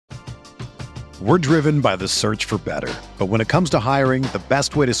We're driven by the search for better. But when it comes to hiring, the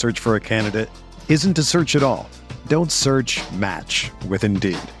best way to search for a candidate isn't to search at all. Don't search, match with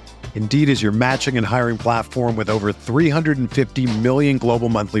Indeed. Indeed is your matching and hiring platform with over 350 million global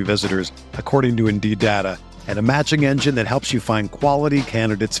monthly visitors, according to Indeed data, and a matching engine that helps you find quality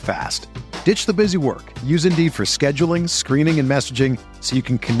candidates fast. Ditch the busy work. Use Indeed for scheduling, screening, and messaging so you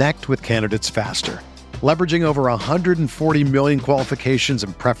can connect with candidates faster. Leveraging over 140 million qualifications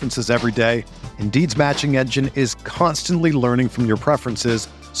and preferences every day, Indeed's matching engine is constantly learning from your preferences,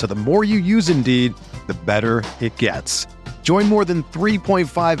 so the more you use Indeed, the better it gets. Join more than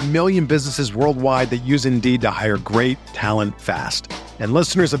 3.5 million businesses worldwide that use Indeed to hire great talent fast. And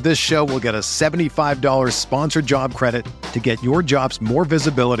listeners of this show will get a $75 sponsored job credit to get your jobs more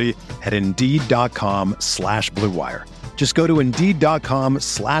visibility at Indeed.com/Blue Wire. Just go to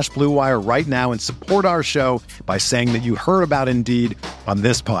Indeed.com/Blue Wire right now and support our show by saying that you heard about Indeed on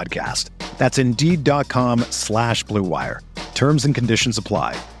this podcast. That's Indeed.com/Blue Wire. Terms and conditions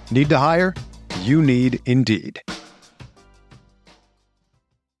apply. Need to hire? You need Indeed.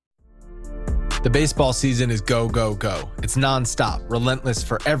 The baseball season is go, go, go. It's nonstop, relentless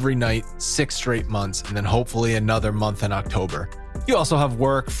for every night, 6 straight months, and then hopefully another month in October. You also have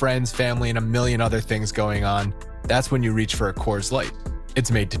work, friends, family, and a million other things going on. That's when you reach for a Coors Light. It's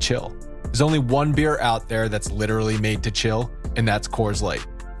made to chill. There's only one beer out there that's literally made to chill, and that's Coors Light.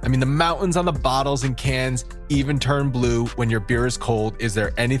 I mean, the mountains on the bottles and cans even turn blue when your beer is cold. Is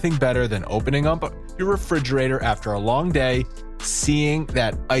there anything better than opening up your refrigerator after a long day, seeing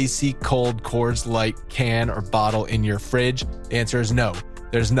that icy cold Coors Light can or bottle in your fridge? The answer is no.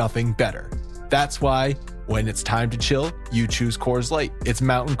 There's nothing better. That's why when it's time to chill, you choose Coors Light. It's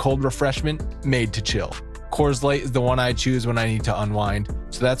mountain cold refreshment made to chill. Coors Light is the one I choose when I need to unwind.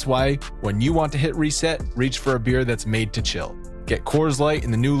 So that's why when you want to hit reset, reach for a beer that's made to chill. Get Coors Light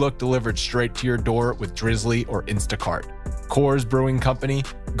in the new look delivered straight to your door with Drizzly or Instacart. Coors Brewing Company,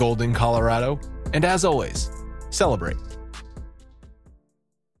 Golden, Colorado. And as always, celebrate.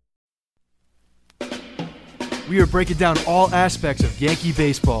 We are breaking down all aspects of Yankee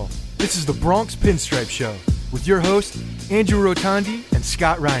baseball. This is the Bronx Pinstripe Show with your hosts, Andrew Rotondi and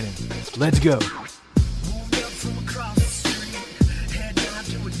Scott Reinen. Let's go.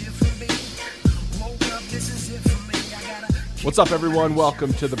 What's up, everyone?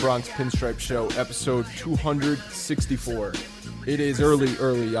 Welcome to the Bronx Pinstripe Show, episode 264. It is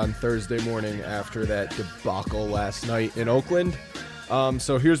early on Thursday morning after that debacle last night in Oakland.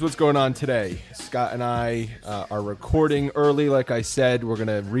 So here's what's going on today. Scott and I are recording early. Like I said, we're going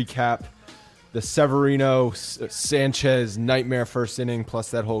to recap the Severino-Sanchez nightmare first inning,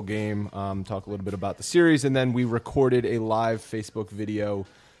 plus that whole game, talk a little bit about the series, and then we recorded a live Facebook video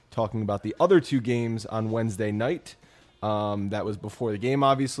talking about the other two games on Wednesday night. That was before the game,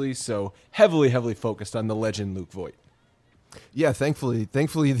 obviously, so heavily focused on the legend Luke Voit. Yeah, thankfully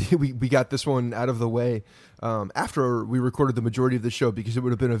we got this one out of the way after we recorded the majority of the show, because it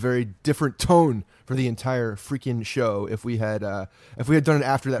would have been a very different tone for the entire freaking show if we had done it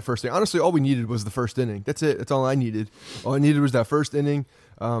after that first inning. Honestly, all we needed was the first inning. That's it. That's all I needed. All I needed was that first inning.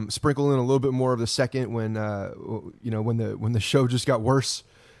 Sprinkle in a little bit more of the second when the show just got worse.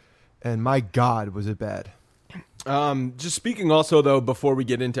 And my God, was it bad. Just speaking also, though, before we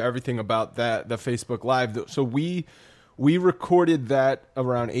get into everything about the Facebook Live, so we recorded that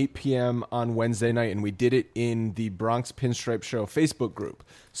around 8 p.m. on Wednesday night, and we did it in the Bronx Pinstripe Show Facebook group.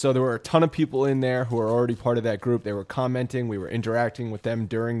 So there were a ton of people in there who are already part of that group. They were commenting. We were interacting with them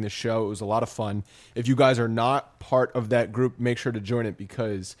during the show. It was a lot of fun. If you guys are not part of that group, make sure to join it,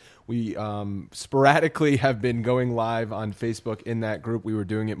 because we sporadically have been going live on Facebook in that group. We were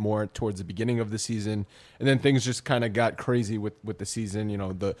doing it more towards the beginning of the season, and then things just kind of got crazy with the season. You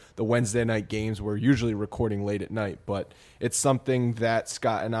know, the Wednesday night games, we're usually recording late at night, but it's something that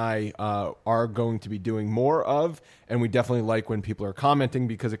Scott and I are going to be doing more of, and we definitely like when people are commenting,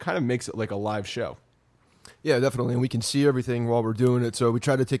 because it kind of makes it like a live show. Yeah, definitely, and we can see everything while we're doing it, so we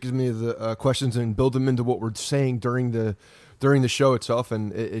try to take as many of the questions and build them into what we're saying during the show itself,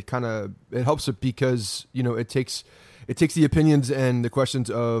 and it helps it, because it takes the opinions and the questions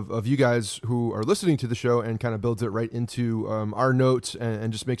of you guys who are listening to the show and kind of builds it right into our notes,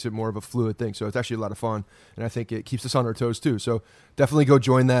 and just makes it more of a fluid thing. So it's actually a lot of fun, and I think it keeps us on our toes too. So definitely go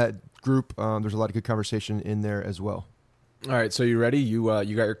join that group. There's a lot of good conversation in there as well. All right, so you ready? You got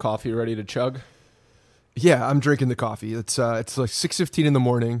your coffee ready to chug? Yeah, I'm drinking the coffee. It's like 6:15 in the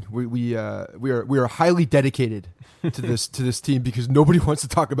morning. We are highly dedicated to this team, because nobody wants to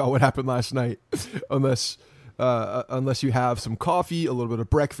talk about what happened last night unless you have some coffee, a little bit of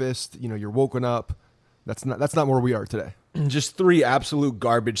breakfast. You're woken up, That's not where we are today. Just 3 absolute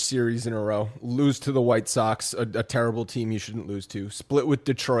garbage series in a row. Lose to the White Sox, a terrible team you shouldn't lose to. Split with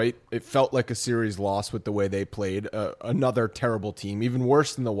Detroit. It felt like a series loss with the way they played. Another terrible team, even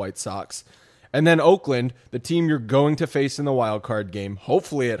worse than the White Sox. And then Oakland, the team you're going to face in the wild card game,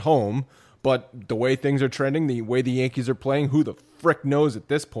 hopefully at home. But the way things are trending, the way the Yankees are playing, who the frick knows at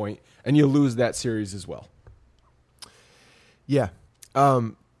this point? And you lose that series as well. Yeah.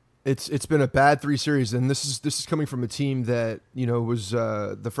 It's been a bad 3 series, and this is coming from a team that, was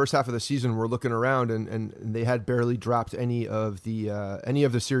the first half of the season. We're looking around, and they had barely dropped any of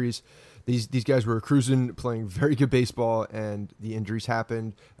the series. These guys were cruising, playing very good baseball, and the injuries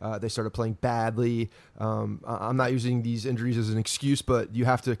happened. They started playing badly. I'm not using these injuries as an excuse, but you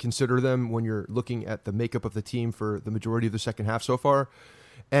have to consider them when you're looking at the makeup of the team for the majority of the second half so far.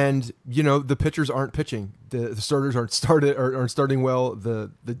 And the pitchers aren't pitching. The starters aren't starting well.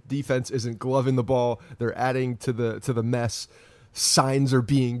 The defense isn't gloving the ball. They're adding to the mess. Signs are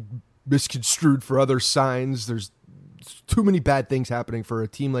being misconstrued for other signs. There's too many bad things happening for a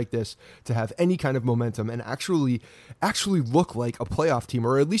team like this to have any kind of momentum and actually look like a playoff team,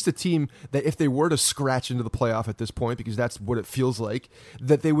 or at least a team that if they were to scratch into the playoff at this point, because that's what it feels like,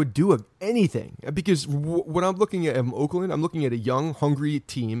 that they would do anything. Because when I'm looking at Oakland, I'm looking at a young, hungry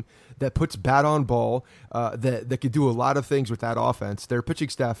team that puts bat on ball, that could do a lot of things with that offense. Their pitching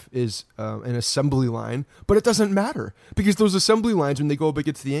staff is an assembly line, but it doesn't matter because those assembly lines, when they go up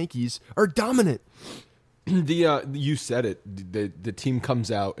against the Yankees, are dominant. You said it. The team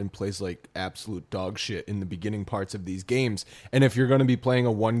comes out and plays like absolute dog shit in the beginning parts of these games. And if you're going to be playing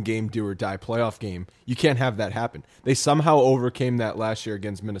a 1-game do or die playoff game, you can't have that happen. They somehow overcame that last year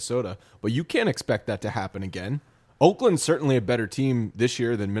against Minnesota, but you can't expect that to happen again. Oakland's certainly a better team this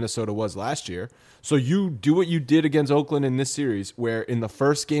year than Minnesota was last year. So you do what you did against Oakland in this series, where in the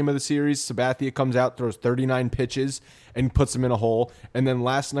first game of the series, Sabathia comes out, throws 39 pitches, and puts them in a hole. And then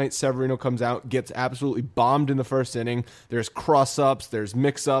last night, Severino comes out, gets absolutely bombed in the first inning. There's cross-ups, there's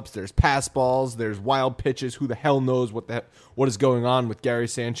mix-ups, there's pass balls, there's wild pitches. Who the hell knows what is going on with Gary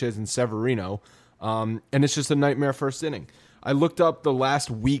Sanchez and Severino? And it's just a nightmare first inning. I looked up the last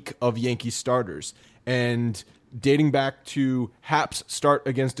week of Yankee starters, and dating back to Happ's start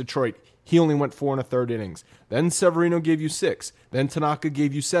against Detroit, he only went 4 1/3 innings. Then Severino gave you 6. Then Tanaka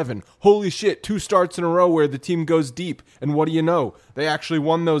gave you 7. Holy shit, 2 starts in a row where the team goes deep. And what do you know? They actually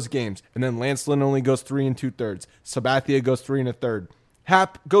won those games. And then Lance Lynn only goes 3 2/3. Sabathia goes 3 1/3.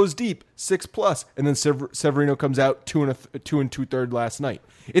 Happ goes deep, 6+. And then Severino comes out 2 2/3 last night.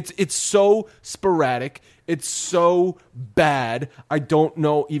 It's so sporadic. It's so bad. I don't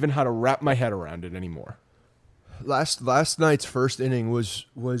know even how to wrap my head around it anymore. Last night's first inning was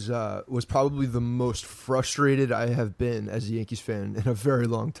probably the most frustrated I have been as a Yankees fan in a very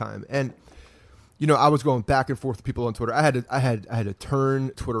long time. And I was going back and forth with people on Twitter. I had to turn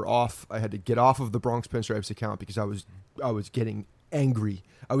Twitter off. I had to get off of the Bronx Pinstripes account because I was getting angry.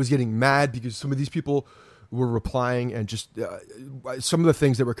 I was getting mad because some of these people were replying and just some of the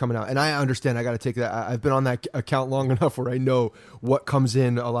things that were coming out. And I understand I got to take that. I've been on that account long enough where I know what comes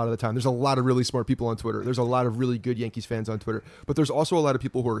in a lot of the time. There's a lot of really smart people on Twitter. There's a lot of really good Yankees fans on Twitter. But there's also a lot of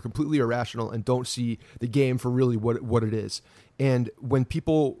people who are completely irrational and don't see the game for really what it is. And when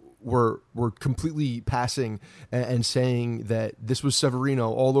people were completely passing and saying that this was Severino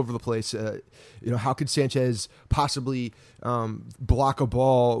all over the place, how could Sanchez possibly block a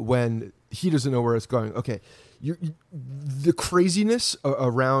ball when he doesn't know where it's going? Okay, the craziness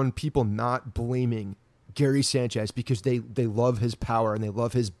around people not blaming Gary Sanchez because they love his power and they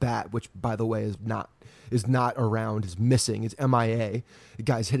love his bat, which by the way is not around, is missing, is MIA. The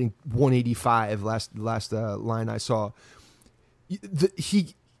guy's hitting 185 last line I saw.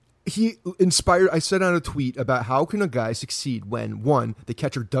 He inspired. I said on a tweet about how can a guy succeed when, one, the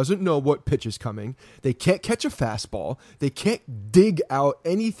catcher doesn't know what pitch is coming, they can't catch a fastball, they can't dig out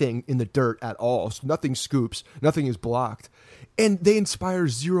anything in the dirt at all, so nothing scoops, nothing is blocked, and they inspire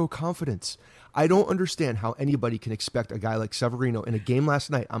zero confidence. I don't understand how anybody can expect a guy like Severino in a game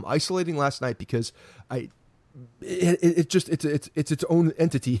last night. I'm isolating last night because it's its own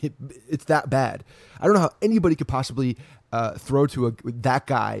entity. It's that bad. I don't know how anybody could possibly throw to that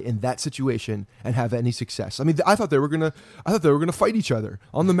guy in that situation and have any success. I mean, I thought they were gonna fight each other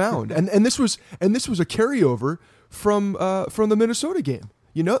on the mound, and this was a carryover from the Minnesota game.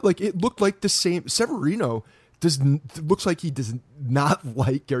 It looked like the same. Severino looks like he does not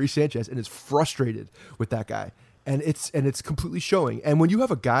like Gary Sanchez and is frustrated with that guy. And it's completely showing. And when you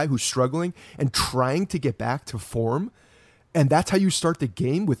have a guy who's struggling and trying to get back to form, and that's how you start the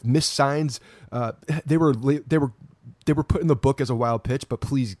game with missed signs. They were put in the book as a wild pitch, but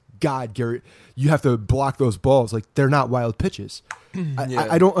please God, Gary, you have to block those balls. Like, they're not wild pitches.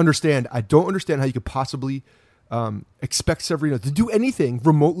 I don't understand. I don't understand how you could possibly expect Severino to do anything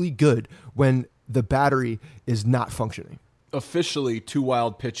remotely good when the battery is not functioning. Officially 2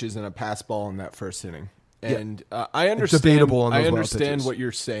 wild pitches and a pass ball in that first inning. And I It's debatable on those I wild understand pitches. what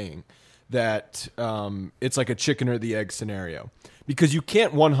you're saying, that it's like a chicken or the egg scenario, because you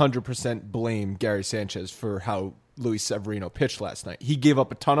can't 100% blame Gary Sanchez for how Luis Severino pitched last night. He gave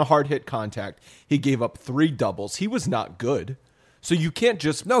up a ton of hard hit contact. He gave up 3 doubles. He was not good. So you can't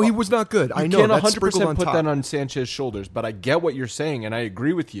just... No, he was not good. I know. You can't That's sprinkled 100% on put top. that on Sanchez's shoulders, but I get what you're saying, and I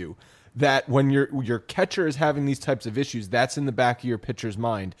agree with you that when your catcher is having these types of issues, that's in the back of your pitcher's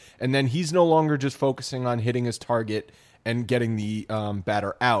mind, and then he's no longer just focusing on hitting his target and getting the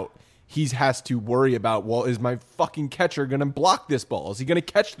batter out. He has to worry about, well, is my fucking catcher going to block this ball? Is he going to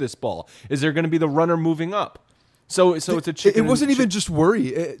catch this ball? Is there going to be the runner moving up? So it's a chicken. It wasn't even just worry.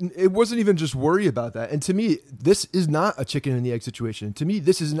 It wasn't even just worry about that. And to me, this is not a chicken and the egg situation. To me,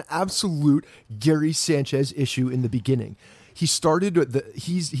 this is an absolute Gary Sanchez issue in the beginning. He started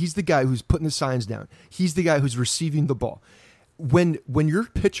he's the guy who's putting the signs down. He's the guy who's receiving the ball. When your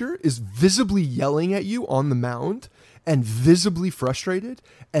pitcher is visibly yelling at you on the mound and visibly frustrated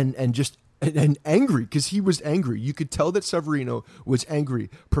and angry, because he was angry. You could tell that Severino was angry.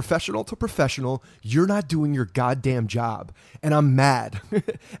 Professional to professional, you're not doing your goddamn job, and I'm mad.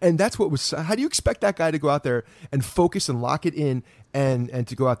 And that's what was... How do you expect that guy to go out there and focus and lock it in and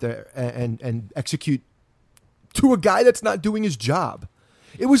to go out there and execute to a guy that's not doing his job?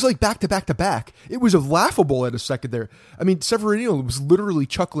 It was like back to back to back. It was laughable at a second there. I mean, Severino was literally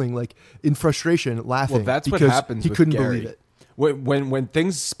chuckling, like in frustration, laughing. Well, that's what because happens he with couldn't Gary. believe it. When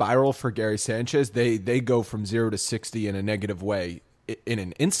things spiral for Gary Sanchez, they go from 0 to 60 in a negative way in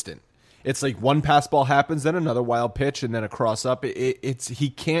an instant. It's like one pass ball happens, then another wild pitch, and then a cross up.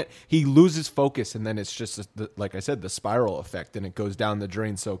 He loses focus, and then it's just like I said, the spiral effect, and it goes down the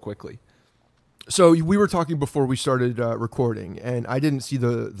drain so quickly. So we were talking before we started recording, and I didn't see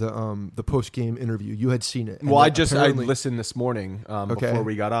the post game interview. You had seen it. Well, I listened this morning Okay. before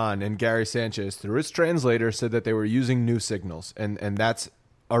we got on, and Gary Sanchez, through his translator, said that they were using new signals, and that's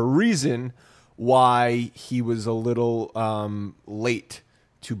a reason why he was a little late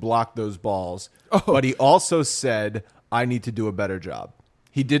to block those balls. Oh. But he also said, "I need to do a better job."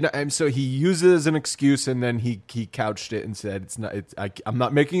 He did not, and so he used it as an excuse, and then he couched it and said, I'm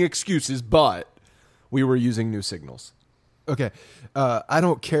not making excuses, but we were using new signals." Okay. I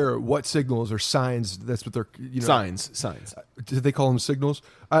don't care what signals or signs. That's what they're Signs. Did they call them signals?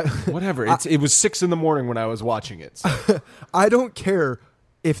 Whatever. It was 6 a.m. when I was watching it. So. I don't care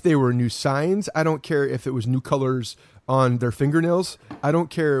if they were new signs. I don't care if it was new colors on their fingernails. I don't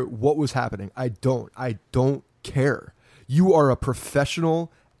care what was happening. I don't care. You are a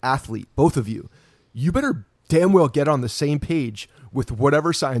professional athlete, both of you. You better damn well get on the same page with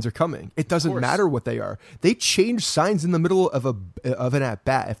whatever signs are coming. It doesn't matter what they are. They change signs in the middle of an at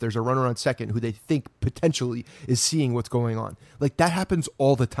bat if there's a runner on second who they think potentially is seeing what's going on. Like, that happens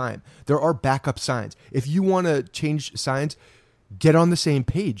all the time. There are backup signs. If you want to change signs, get on the same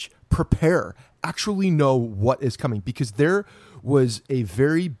page. Prepare. Actually know what is coming, because there was a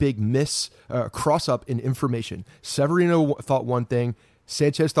very big cross up in information. Severino thought one thing,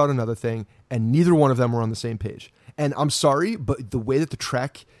 Sanchez thought another thing, and neither one of them were on the same page. And I'm sorry, but the way that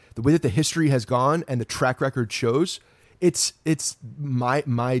the history has gone and the track record shows, it's my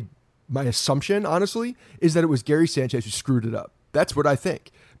assumption, honestly, is that it was Gary Sanchez who screwed it up. That's what I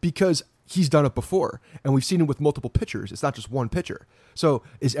think, because he's done it before, and we've seen it with multiple pitchers. It's not just one pitcher. So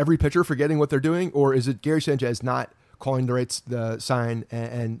is every pitcher forgetting what they're doing, or is it Gary Sanchez not calling the right sign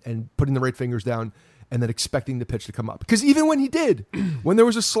and putting the right fingers down and then expecting the pitch to come up? Because even when he did, when there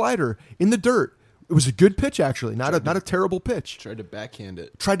was a slider in the dirt, it was a good pitch, actually, not a terrible pitch. Tried to backhand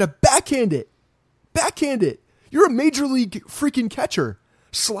it. Backhand it. You're a major league freaking catcher.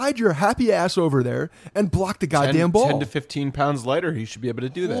 Slide your happy ass over there and block the goddamn ball. 10 to 15 pounds lighter, he should be able to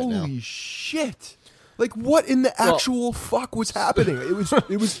do that now. Holy shit. Like, what in the actual fuck was happening?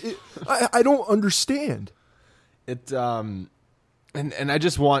 I don't understand. And I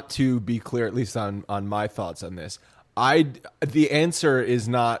just want to be clear, at least on my thoughts on this. The answer is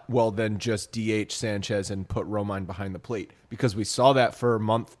not, well, then just DH Sanchez and put Romine behind the plate, because we saw that for a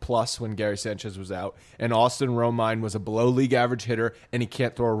month plus when Gary Sanchez was out, and Austin Romine was a below league average hitter, and he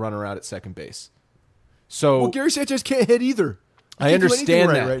can't throw a runner out at second base. So, well, Gary Sanchez can't hit either. I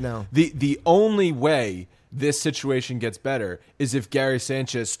understand that right now. The only way this situation gets better is if Gary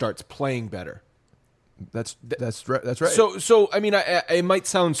Sanchez starts playing better. That's right. So I mean, it might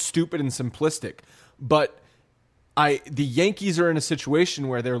sound stupid and simplistic, but The Yankees are in a situation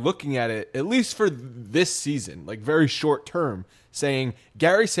where they're looking at it, at least for this season, like very short term, saying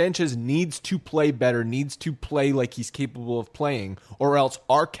Gary Sanchez needs to play better, needs to play like he's capable of playing, or else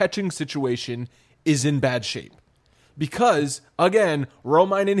our catching situation is in bad shape. Because, again,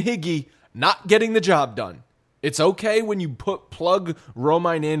 Romine and Higgy not getting the job done. It's okay when you plug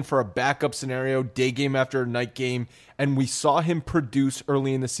Romine in for a backup scenario, day game after night game, and we saw him produce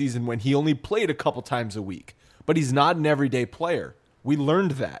early in the season when he only played a couple times a week. But he's not an everyday player. We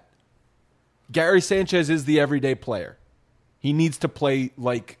learned that. Gary Sanchez is the everyday player. He needs to play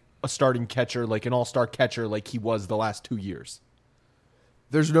like a starting catcher, like an all-star catcher, like he was the last 2 years.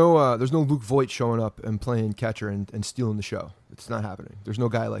 There's no Luke Voigt showing up and playing catcher and stealing the show. It's not happening. There's no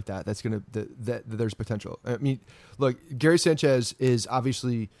guy like that. That there's potential. I mean, look, Gary Sanchez is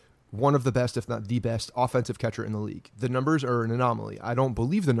obviously one of the best, if not the best, offensive catcher in the league. The numbers are an anomaly. I don't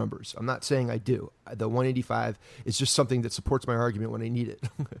believe the numbers. I'm not saying I do. The 185 is just something that supports my argument when I need it.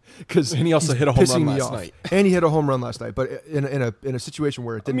 And he also hit a home run last night. And he hit a home run last night, but in a situation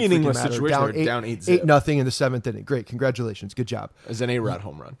where it didn't meaningless matter, situation, down 8-0 8-0 in the seventh inning. Great, congratulations, good job. It was an A-Rod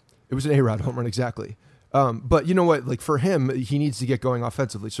home run. It was an A-Rod home run, exactly. But you know what? Like for him, he needs to get going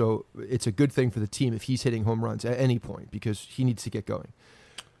offensively. So it's a good thing for the team if he's hitting home runs at any point because he needs to get going.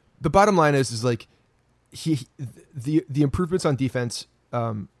 The bottom line is like the improvements on defense,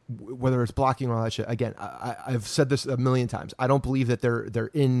 whether it's blocking or all that shit. Again, I've said this a million times. I don't believe that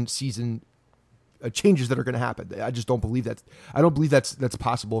they're in season changes that are going to happen. I just don't believe that. I don't believe that's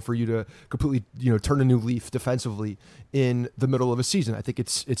possible for you to completely turn a new leaf defensively in the middle of a season. I think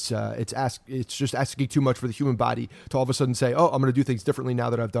it's just asking too much for the human body to all of a sudden say, oh, I'm going to do things differently now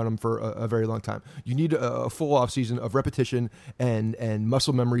that I've done them for a very long time. You need a full off season of repetition and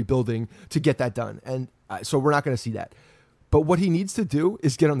muscle memory building to get that done. And so we're not going to see that. But what he needs to do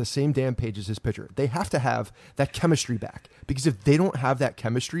is get on the same damn page as his pitcher. They have to have that chemistry back because if they don't have that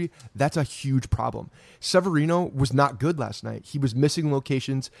chemistry, that's a huge problem. Severino was not good last night. He was missing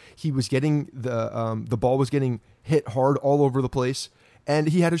locations. He was getting the ball was getting hit hard all over the place, and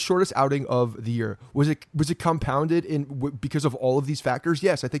he had his shortest outing of the year. Was it compounded because of all of these factors?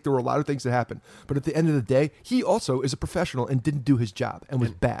 Yes, I think there were a lot of things that happened. But at the end of the day, he also is a professional and didn't do his job and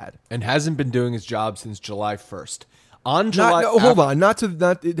was bad. And hasn't been doing his job since July 1st.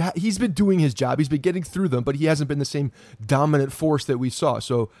 He's been doing his job. He's been getting through them, but he hasn't been the same dominant force that we saw.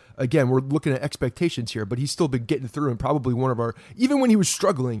 So again, we're looking at expectations here, but he's still been getting through and probably one of our, even when he was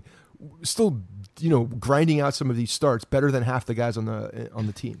struggling, still, grinding out some of these starts better than half the guys on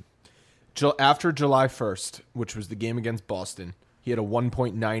the team. After July 1st, which was the game against Boston, he had a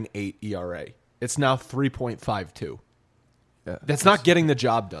 1.98 ERA. It's now 3.52. Yeah, that's not getting the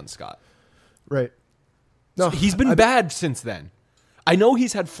job done, Scott. Right. No, so he's been bad since then. I know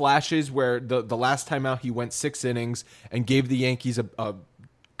he's had flashes where the last time out he went 6 innings and gave the Yankees a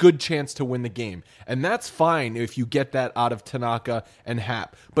good chance to win the game. And that's fine if you get that out of Tanaka and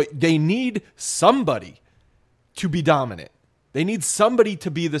Happ. But they need somebody to be dominant. They need somebody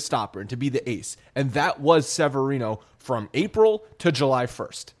to be the stopper and to be the ace. And that was Severino from April to July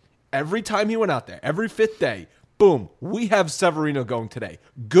 1st. Every time he went out there, every 5th day, boom, we have Severino going today.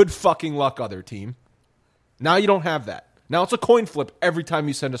 Good fucking luck, other team. Now you don't have that. Now it's a coin flip every time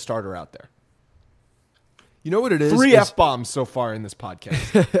you send a starter out there. You know what it is? 3 F-bombs so far in this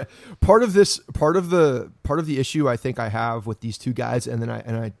podcast. part of the issue I think I have with these two guys, and then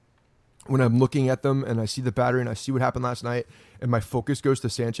I when I'm looking at them and I see the battery and I see what happened last night, and my focus goes to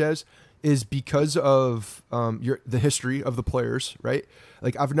Sanchez, is because of the history of the players, right?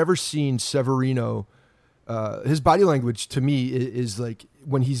 Like I've never seen Severino. His body language to me is like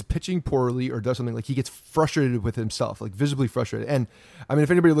when he's pitching poorly or does something, like he gets frustrated with himself, like visibly frustrated. And I mean,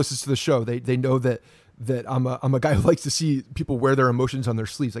 if anybody listens to the show, they know that I'm a guy who likes to see people wear their emotions on their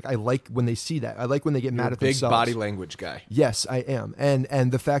sleeves. Like I like when they see that. I like when they get mad at themselves. Big body language guy. Yes, I am.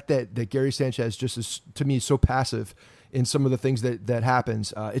 And the fact that Gary Sanchez just is, to me, so passive in some of the things that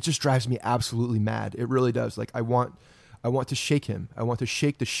happens, it just drives me absolutely mad. It really does. Like I want to shake him. I want to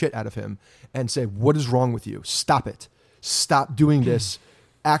shake the shit out of him and say, what is wrong with you? Stop it. Stop doing this.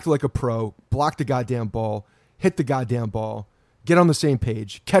 Act like a pro. Block the goddamn ball. Hit the goddamn ball. Get on the same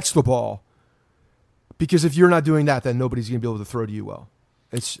page. Catch the ball. Because if you're not doing that, then nobody's going to be able to throw to you well.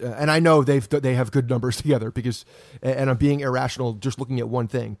 And I know they have good numbers together and I'm being irrational just looking at one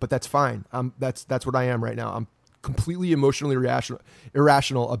thing, but that's fine. That's what I am right now. I'm completely emotionally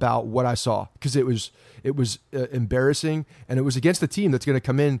irrational about what I saw because it was embarrassing, and it was against the team that's going to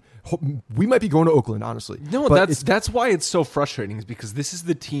come in. We might be going to Oakland, honestly. No, that's why it's so frustrating, is because this is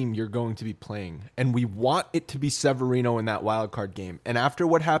the team you're going to be playing, and we want it to be Severino in that wild card game. And after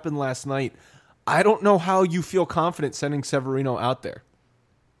what happened last night, I don't know how you feel confident sending Severino out there.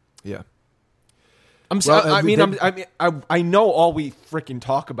 Yeah. I know all we freaking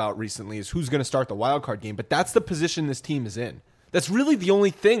talk about recently is who's going to start the wild card game, but that's the position this team is in. That's really the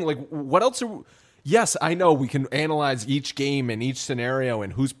only thing. Like, what else are? Yes, I know we can analyze each game and each scenario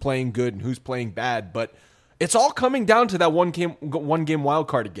and who's playing good and who's playing bad, but it's all coming down to that one game wild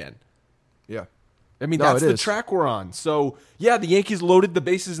card again. Yeah. I mean, that's the track we're on. So, yeah, the Yankees loaded the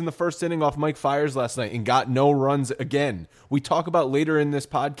bases in the first inning off Mike Fiers last night and got no runs again. We talk about later in this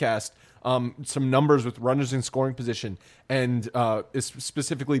podcast some numbers with runners in scoring position and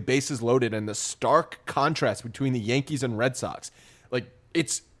specifically bases loaded and the stark contrast between the Yankees and Red Sox. Like,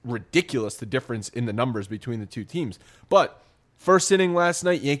 it's ridiculous, the difference in the numbers between the two teams. But first inning last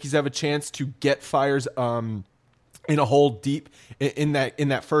night, Yankees have a chance to get Fiers in a hole deep in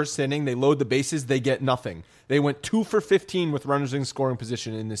that first inning. They load the bases, they get nothing. They went 2 for 15 with runners in scoring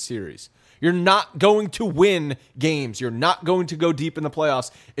position in this series. You're not going to win games. You're not going to go deep in the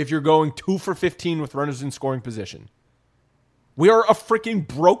playoffs if you're going 2 for 15 with runners in scoring position. We are a freaking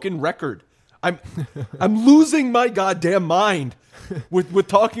broken record. I'm losing my goddamn mind with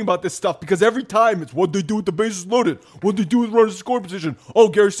talking about this stuff because every time it's what they do with the bases loaded, what they do with runners in scoring position. Oh,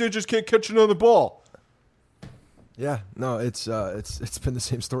 Gary Sanchez can't catch another ball. Yeah, no, it's been the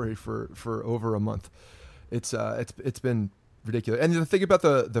same story for over a month. It's been ridiculous. And the thing about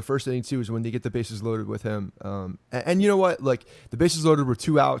the first inning too is when they get the bases loaded with him. And you know what? Like, the bases loaded were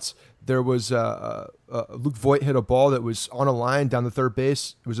 2 outs. There was Luke Voit hit a ball that was on a line down the third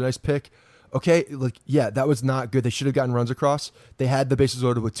base. It was a nice pick. Okay, like, yeah, that was not good. They should have gotten runs across. They had the bases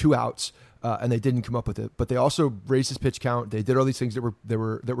loaded with 2 outs, and they didn't come up with it. But they also raised his pitch count. They did all these things that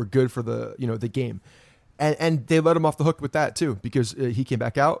were good for the game. And they let him off the hook with that too, because he came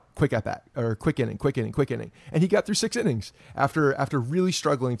back out, quick inning. And he got through 6 innings after really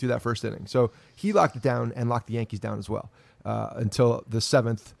struggling through that first inning. So he locked it down and locked the Yankees down as well until the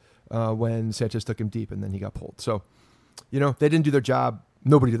 7th when Sanchez took him deep and then he got pulled. So, they didn't do their job.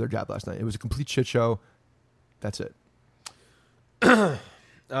 Nobody did their job last night. It was a complete shit show. That's it. Day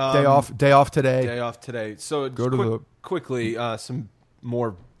off today. Day off today. So quickly, some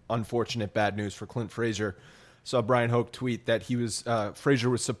more unfortunate bad news for Clint Frazier. Saw Brian Hoke tweet that Frazier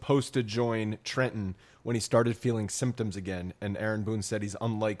was supposed to join Trenton when he started feeling symptoms again, and Aaron Boone said he's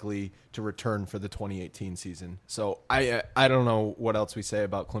unlikely to return for the 2018 season. So I don't know what else we say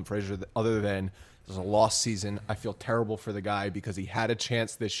about Clint Frazier other than it was a lost season. I feel terrible for the guy because he had a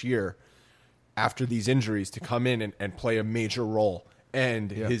chance this year after these injuries to come in and play a major role.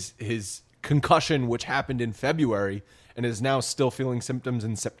 And his concussion, which happened in February and is now still feeling symptoms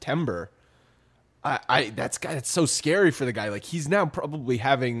in September, that's so scary for the guy. Like, he's now probably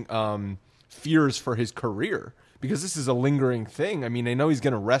having fears for his career because this is a lingering thing. I mean, I know he's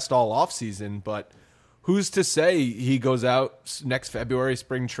going to rest all off season, but who's to say he goes out next February,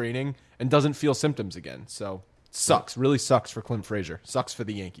 spring training, and doesn't feel symptoms again? So sucks, really sucks for Clint Frazier. Sucks for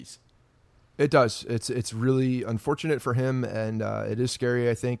the Yankees. It does. It's really unfortunate for him, and it is scary,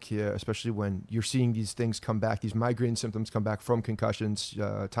 I think, especially when you're seeing these things come back, these migraine symptoms come back from concussions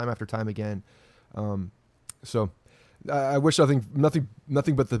time after time again. So I wish nothing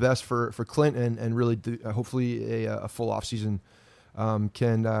but the best for Clint, and really hopefully a full off season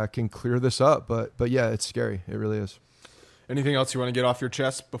can clear this up. But yeah, it's scary. It really is. Anything else you want to get off your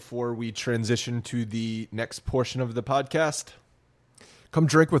chest before we transition to the next portion of the podcast? Come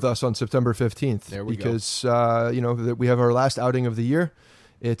drink with us on September 15th. There we go. Because we have our last outing of the year.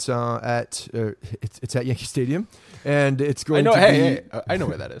 It's at Yankee Stadium, and it's going to be. I know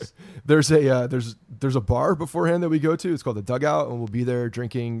where that is. There's a bar beforehand that we go to. It's called the Dugout, and we'll be there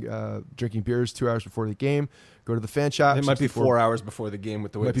drinking beers 2 hours before the game. Go to the fan shop. It might be 4 hours before the game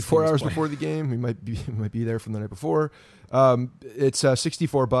with the way. It might be 4 hours before the game. We might be there from the night before. It's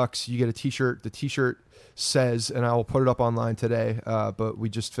 $64. You get a T-shirt. The T-shirt says, and I will put it up online today, but we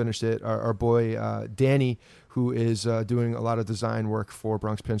just finished it. Our boy Danny, who is doing a lot of design work for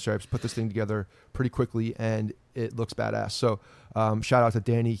Bronx Pinstripes, put this thing together pretty quickly, and it looks badass. So shout out to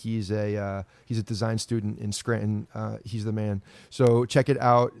Danny. He's a design student in Scranton. He's the man. So check it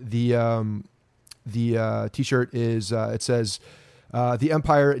out. The T-shirt is it says the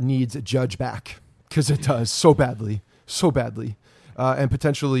Empire needs Judge back, because it does so badly. And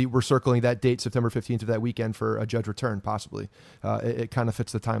potentially we're circling that date, September 15th of that weekend, for a Judge return, possibly. It kind of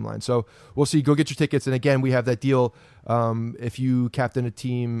fits the timeline. So we'll see. Go get your tickets. And again, we have that deal. If you captain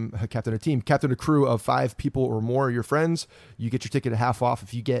a crew of 5 people or more, your friends, you get your ticket at half off.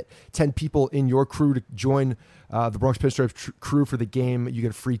 If you get 10 people in your crew to join the Bronx Pinstripes crew for the game, you get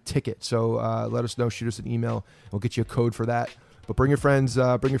a free ticket. So let us know. Shoot us an email. We'll get you a code for that. But bring your friends,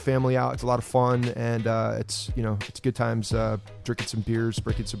 bring your family out. It's a lot of fun, and it's good times drinking some beers,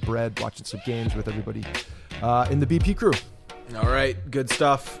 breaking some bread, watching some games with everybody in the BP crew. All right, good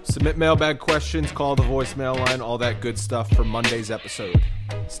stuff. Submit mailbag questions, call the voicemail line, all that good stuff for Monday's episode.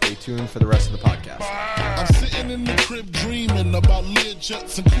 Stay tuned for the rest of the podcast. I'm sitting in the crib dreaming about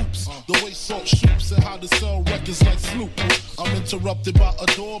Learjets and coops, the way Salt shoots and how to sell records like Snoop. I'm interrupted by a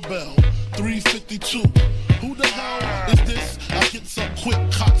doorbell, 352. Who the hell is this? I get some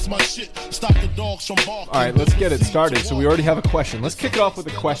quick, cocks my shit, stop the dogs from barking. All right, let's get it started. So we already have a question. Let's kick it off with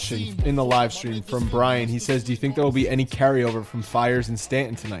a question in the live stream from Brian. He says, do you think there will be any carryover from Fires and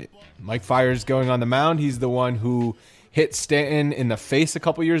Stanton tonight? Mike Fires going on the mound. He's the one who hit Stanton in the face a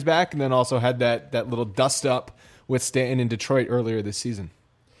couple years back and then also had that little dust up with Stanton in Detroit earlier this season.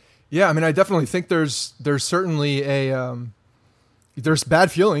 Yeah, I mean, I definitely think there's certainly there's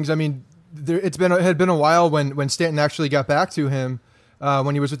bad feelings. I mean, it had been a while when Stanton actually got back to him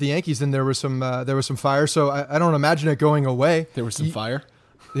when he was with the Yankees, and there was some fire. So I don't imagine it going away. There was some fire.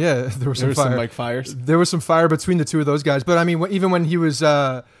 Yeah, there was some fire. Some Mike Fires. There was some fire between the two of those guys. But I mean, even when he was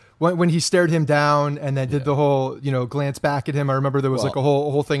when he stared him down and then did the whole glance back at him, I remember there was like a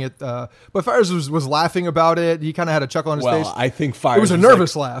whole thing at. But Fires was laughing about it. He kind of had a chuckle on his face. I think Fires. It was a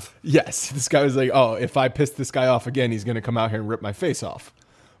nervous laugh. Yes, this guy was like, "Oh, if I piss this guy off again, he's going to come out here and rip my face off."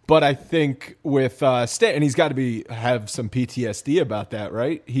 But I think with Stanton, he's got to have some PTSD about that,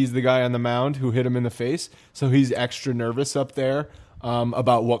 right? He's the guy on the mound who hit him in the face, so he's extra nervous up there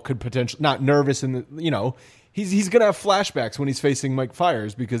about what could potentially not nervous in the he's going to have flashbacks when he's facing Mike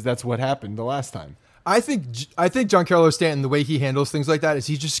Fires because that's what happened the last time. I think Giancarlo Stanton, the way he handles things like that is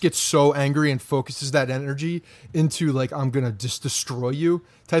he just gets so angry and focuses that energy into like, I'm going to just destroy you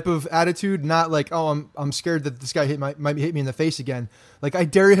type of attitude. Not like, oh, I'm scared that this guy might hit me in the face again. Like, I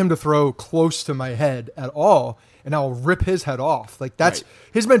dare him to throw close to my head at all and I'll rip his head off. Like that's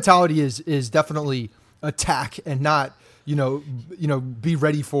his mentality is definitely attack and not, be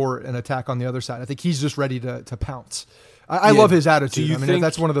ready for an attack on the other side. I think he's just ready to pounce. I love his attitude. I mean,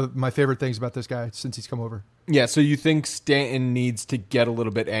 that's one of my favorite things about this guy since he's come over. Yeah, so you think Stanton needs to get a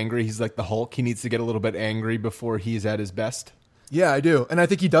little bit angry? He's like the Hulk. He needs to get a little bit angry before he's at his best? Yeah, I do. And I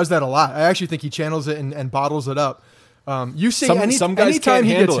think he does that a lot. I actually think he channels it and bottles it up. You see, some guys can't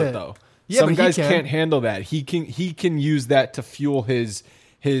handle it, hit, though. Yeah, some guys can't handle that. He can use that to fuel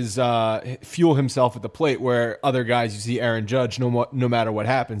fuel himself at the plate, where other guys, you see Aaron Judge, no matter what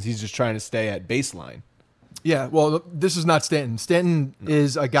happens, he's just trying to stay at baseline. Yeah, well, this is not Stanton. Stanton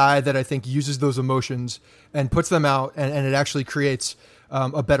is a guy that I think uses those emotions and puts them out, and it actually creates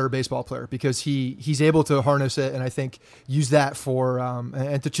a better baseball player because he's able to harness it and I think use that for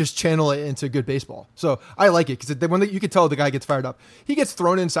and to just channel it into good baseball. So I like it because when you can tell the guy gets fired up, he gets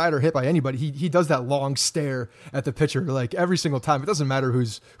thrown inside or hit by anybody. He does that long stare at the pitcher like every single time. It doesn't matter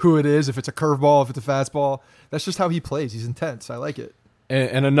who it is, if it's a curveball, if it's a fastball. That's just how he plays. He's intense. I like it.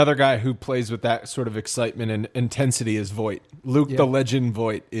 And another guy who plays with that sort of excitement and intensity is Voit. Luke, the legend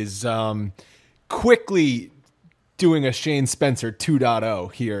Voit, is quickly doing a Shane Spencer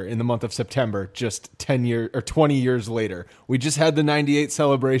 2.0 here in the month of September, just 20 years later. We just had the 98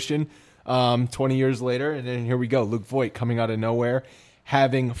 celebration 20 years later, and then here we go. Luke Voit coming out of nowhere,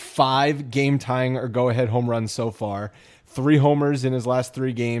 having 5 game-tying or go-ahead home runs so far. 3 homers in his last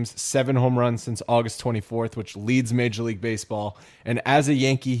 3 games, 7 home runs since August 24th, which leads Major League Baseball. And as a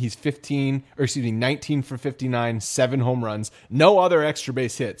Yankee, he's 19 for 59, 7 home runs, no other extra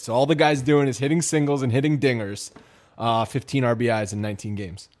base hits. So all the guy's doing is hitting singles and hitting dingers, 15 RBIs in 19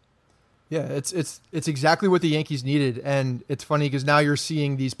 games. Yeah, it's exactly what the Yankees needed, and it's funny because now you're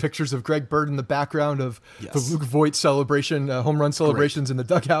seeing these pictures of Greg Bird in the background of the Luke Voit celebration, home run celebrations in the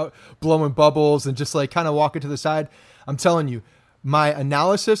dugout, blowing bubbles and just like kind of walking to the side. I'm telling you, my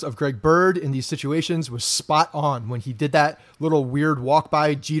analysis of Greg Bird in these situations was spot on when he did that little weird walk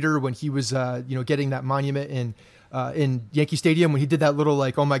by Jeter when he was getting that monument in Yankee Stadium, when he did that little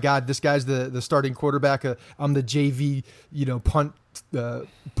like, oh my God, this guy's the starting quarterback. I'm the JV punt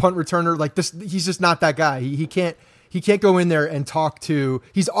returner. Like this, he's just not that guy. He can't go in there and talk to.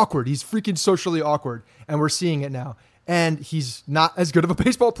 He's awkward. He's freaking socially awkward, and we're seeing it now. And he's not as good of a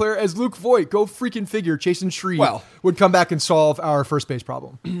baseball player as Luke Voit. Go freaking figure. Chasen Shreve would come back and solve our first base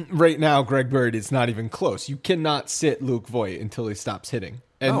problem. Right now, Greg Bird is not even close. You cannot sit Luke Voit until he stops hitting.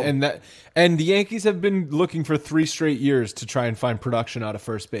 And the Yankees have been looking for 3 straight years to try and find production out of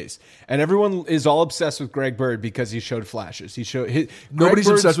first base. And everyone is all obsessed with Greg Bird because he showed flashes. Nobody's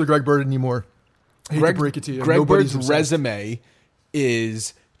obsessed with Greg Bird anymore. I hate to break it to you. Greg Bird's resume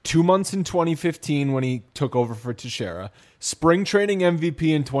is 2 months in 2015 when he took over for Teixeira, spring training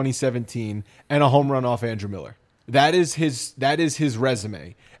MVP in 2017, and a home run off Andrew Miller. That is his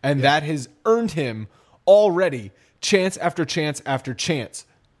resume, and that has earned him already chance after chance after chance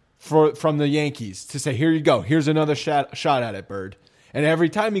from the Yankees to say, here you go, here's another shot at it, Bird. And every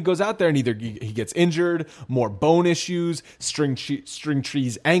time he goes out there and either he gets injured, more bone issues, string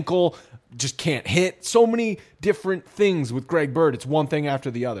tree's ankle, just can't hit. So many different things with Greg Bird. It's one thing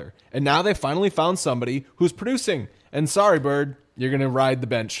after the other. And now they finally found somebody who's producing. And sorry, Bird, you're going to ride the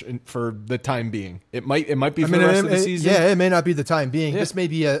bench for the time being. It might be for the rest of the season. Yeah, it may not be the time being. Yeah. This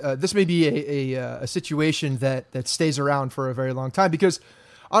may be a situation that stays around for a very long time because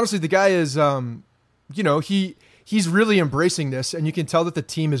honestly, the guy is, he's really embracing this, and you can tell that the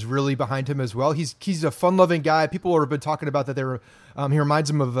team is really behind him as well. He's a fun-loving guy. People have been talking about that. He reminds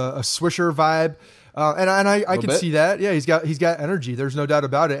him of a Swisher vibe, and I can see that. Yeah, he's got energy. There's no doubt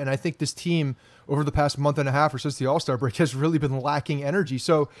about it. And I think this team over the past month and a half or since the All-Star break has really been lacking energy.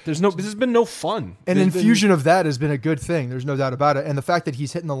 So this has been no fun. An infusion of that has been a good thing. There's no doubt about it. And the fact that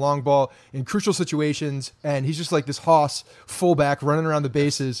he's hitting the long ball in crucial situations, and he's just like this hoss fullback running around the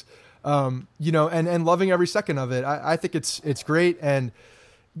bases. And loving every second of it. I think it's great. And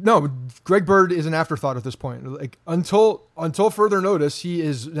no, Greg Bird is an afterthought at this point. Like until further notice, he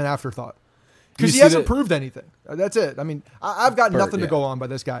is an afterthought because he hasn't proved anything. That's it. I mean, I've got nothing to go on by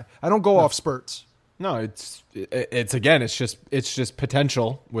this guy. I don't go off spurts. No, it's just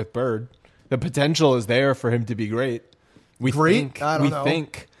potential with Bird. The potential is there for him to be great. We think.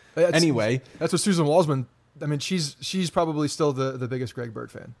 Anyway, that's what Susan Walsman. I mean, she's probably still the biggest Greg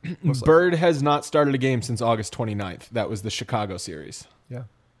Bird fan. Bird has not started a game since August 29th. That was the Chicago series. Yeah.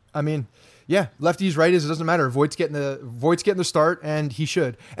 I mean, yeah, lefties, righties, it doesn't matter. Voigt's getting the start, and he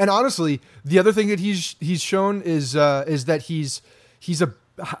should. And honestly, the other thing that he's shown is that he's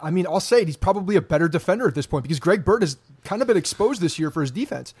I'll say it, he's probably a better defender at this point because Greg Bird has kind of been exposed this year for his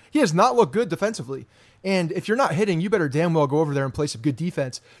defense. He has not looked good defensively. And if you're not hitting, you better damn well go over there and play some good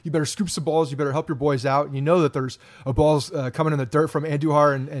defense. You better scoop some balls. You better help your boys out. And you know that there's balls coming in the dirt from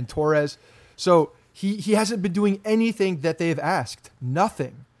Andujar and Torres. So he hasn't been doing anything that they've asked.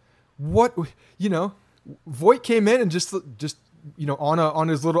 Nothing. Voigt came in and just on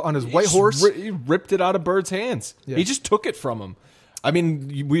his white horse. He ripped it out of Bird's hands. Yeah. He just took it from him. I mean,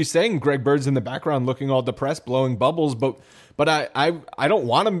 we were saying Greg Bird's in the background looking all depressed, blowing bubbles, but I don't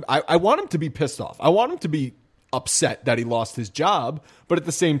want him. I want him to be pissed off. I want him to be upset that he lost his job. But at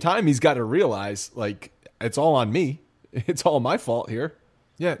the same time, he's got to realize, like, it's all on me. It's all my fault here.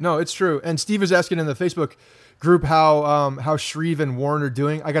 Yeah, no, it's true. And Steve is asking in the Facebook group how Shreve and Warren are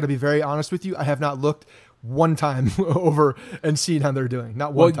doing. I got to be very honest with you. I have not looked one time over and seen how they're doing.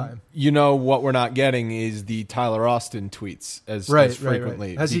 Not one time. You know what we're not getting is the Tyler Austin tweets as frequently.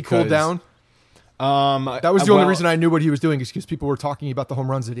 Right. Has he cooled down? That was the only reason I knew what he was doing is because people were talking about the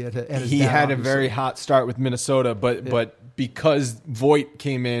home runs that he had. He had a very hot start with Minnesota, but because Voigt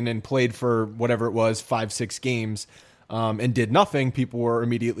came in and played for whatever it was, 5-6 games, and did nothing, people were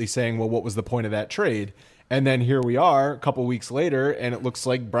immediately saying, well, what was the point of that trade? And then here we are a couple weeks later, and it looks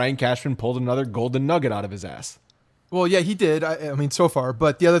like Brian Cashman pulled another golden nugget out of his ass. Well, yeah, he did. I mean, so far.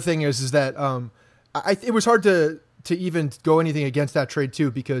 But the other thing is that it was hard to even go anything against that trade,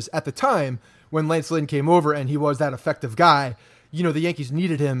 too, because at the time when Lance Lynn came over and he was that effective guy, the Yankees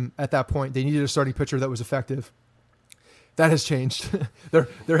needed him at that point. They needed a starting pitcher that was effective. That has changed.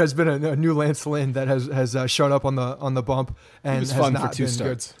 There has been a new Lance Lynn that has shown up on the bump and he was has fun not for 2 been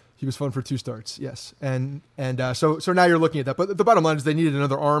starts. Good. He was fun for 2 starts, yes. And so now you're looking at that. But the bottom line is they needed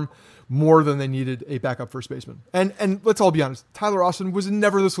another arm more than they needed a backup first baseman. And let's all be honest, Tyler Austin was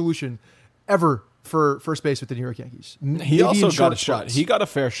never the solution ever for first base with the New York Yankees. He also got a shot. He got a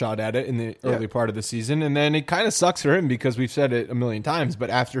fair shot at it in the early part of the season, and then it kind of sucks for him because we've said it a million times,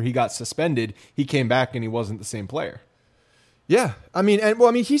 but after he got suspended, he came back and he wasn't the same player. Yeah,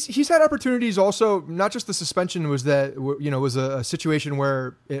 he's had opportunities also. Not just the suspension was a situation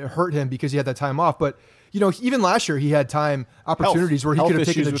where it hurt him because he had that time off, but even last year he had opportunities where he could have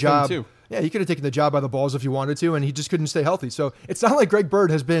taken the job. Yeah, he could have taken the job by the balls if he wanted to, and he just couldn't stay healthy. So it's not like Greg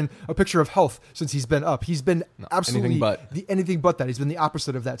Bird has been a picture of health since he's been up. He's been absolutely anything but that. He's been the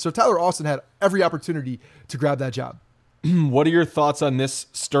opposite of that. So Tyler Austin had every opportunity to grab that job. What are your thoughts on this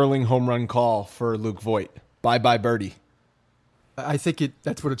Sterling home run call for Luke Voigt? Bye-bye birdie. I think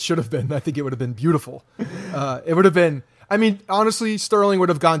that's what it should have been. I think it would have been beautiful. It would have been, honestly, Sterling would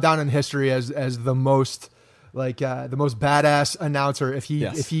have gone down in history as the most badass announcer if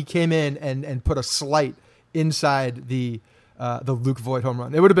he came in and put a slight inside the Luke Voigt home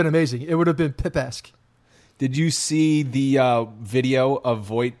run. It would have been amazing. It would have been Pip-esque. Did you see the video of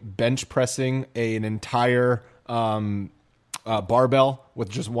Voigt bench pressing an entire barbell with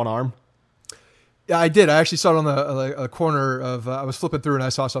just one arm? Yeah, I did. I actually saw it on the a corner of. I was flipping through and I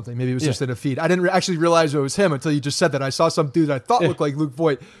saw something. Maybe it was just in a feed. I didn't actually realize it was him until you just said that. I saw some dude that I thought looked like Luke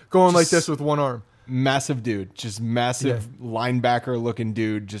Voigt going like this with one arm. Massive dude, just massive linebacker looking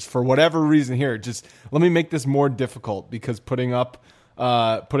dude. Just for whatever reason here, just let me make this more difficult because putting up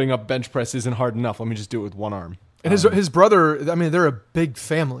bench press isn't hard enough. Let me just do it with one arm. And his brother, I mean, they're a big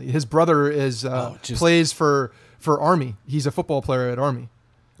family. His brother is plays for Army. He's a football player at Army.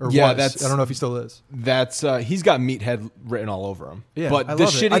 Or was. I don't know if he still is. That's he's got meathead written all over him. Yeah, but I the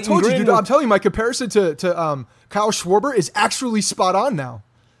love shit it. I told you, dude. I'm telling you, my comparison to Kyle Schwarber is actually spot on now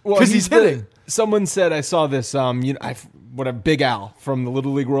because he's hitting. Someone said I saw this. What a Big Al from the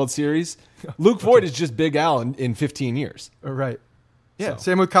Little League World Series. Luke Voigt is just Big Al in 15 years. Right. Yeah. So.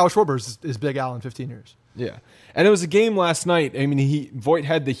 Same with Kyle Schwarber is Big Al in 15 years. Yeah. And it was a game last night. I mean, Voigt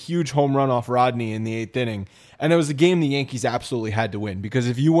had the huge home run off Rodney in the 8th inning. And it was a game the Yankees absolutely had to win because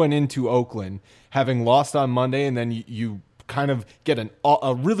if you went into Oakland having lost on Monday and then you kind of get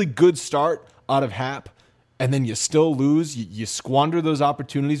a really good start out of Happ and then you still lose, you squander those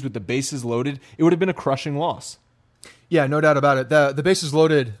opportunities with the bases loaded, it would have been a crushing loss. Yeah, no doubt about it. The bases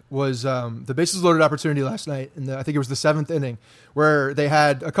loaded was the bases loaded opportunity last night. I think it was the 7th inning where they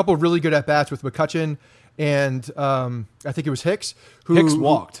had a couple of really good at-bats with McCutchen and I think it was Hicks. Hicks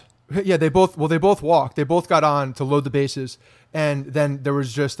walked. Yeah, they both walked. They both got on to load the bases, and then there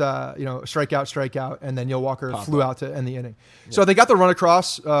was just strikeout, and then Neil Walker flew out to end the inning. Yeah. So they got the run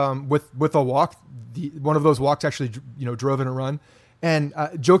across with a walk. One of those walks actually drove in a run, and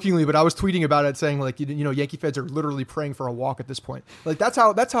jokingly, but I was tweeting about it saying like Yankee fans are literally praying for a walk at this point. Like that's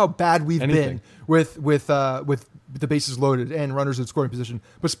how bad we've been with the bases loaded and runners in scoring position,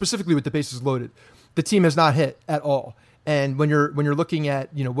 but specifically with the bases loaded, the team has not hit at all. And when you're looking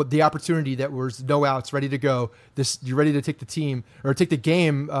at what the opportunity that was no outs, ready to go, you're ready to take the team or take the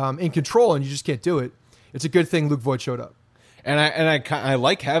game in control, and you just can't do it. It's a good thing Luke Voigt showed up. And I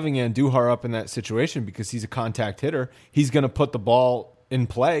like having Andujar up in that situation because he's a contact hitter. He's going to put the ball in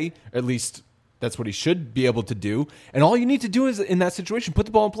play. At least that's what he should be able to do. And all you need to do is in that situation, put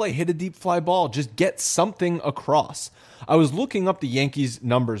the ball in play, hit a deep fly ball, just get something across. I was looking up the Yankees'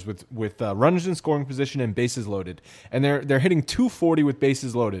 numbers with runners in scoring position and bases loaded, and they're hitting 240 with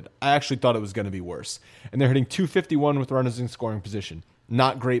bases loaded. I actually thought it was going to be worse, and they're hitting 251 with runners in scoring position.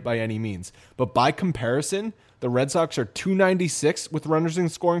 Not great by any means, but by comparison, the Red Sox are 296 with runners in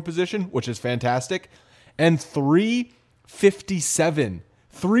scoring position, which is fantastic, and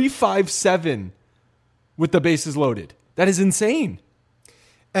 357 with the bases loaded. That is insane.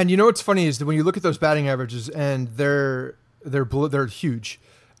 And what's funny is that when you look at those batting averages and they're huge,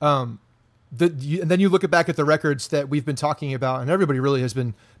 and then you look back at the records that we've been talking about, and everybody really has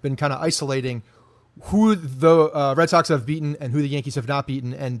been kind of isolating who the Red Sox have beaten and who the Yankees have not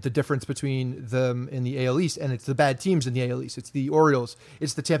beaten, and the difference between them in the AL East. And it's the bad teams in the AL East. It's the Orioles.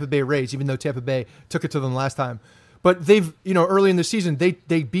 It's the Tampa Bay Rays, even though Tampa Bay took it to them last time. But they've early in the season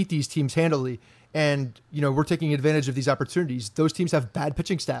they beat these teams handily. And, we're taking advantage of these opportunities. Those teams have bad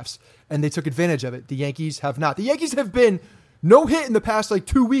pitching staffs, and they took advantage of it. The Yankees have not. The Yankees have been no hit in the past,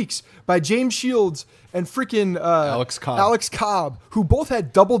 2 weeks by James Shields and freaking Alex Cobb, who both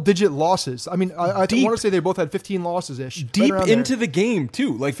had double-digit losses. I mean, I want to say they both had 15 losses-ish. Deep into the game,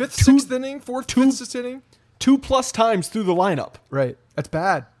 too. Like 5th, 6th inning, 4th, 5th, 6th inning. 2+ times through the lineup. Right. That's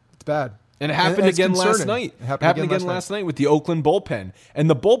bad. It's bad. And it happened again last night. It happened again last night with the Oakland bullpen. And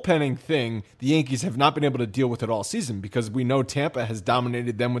the bullpenning thing, the Yankees have not been able to deal with it all season because we know Tampa has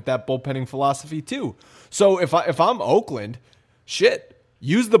dominated them with that bullpenning philosophy too. So if I'm Oakland,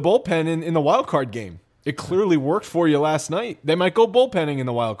 use the bullpen in the wild card game. It clearly worked for you last night. They might go bullpenning in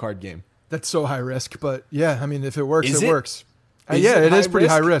the wild card game. That's so high risk, but yeah, I mean, if it works, it works. It is pretty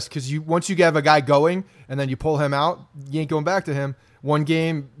high risk because once you have a guy going and then you pull him out, you ain't going back to him. One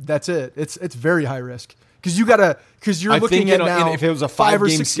game, that's it. It's very high risk because you're looking at now. If it was a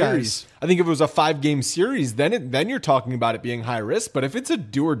 5-game series, I think if it was a 5-game series, then you're talking about it being high risk. But if it's a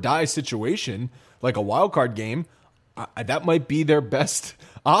do or die situation like a wild card game, that might be their best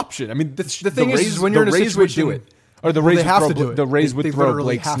option. I mean, the thing is when you're in a situation, would do it, or the Rays they have to do it. The Rays would throw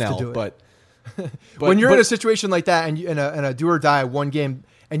Blake Snell, but when you're in a situation like that and in a do or die one game,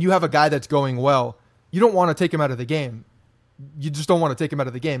 and you have a guy that's going well, you don't want to take him out of the game. You just don't want to take him out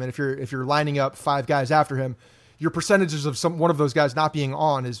of the game. And if you're lining up 5 guys after him, your percentages of one of those guys not being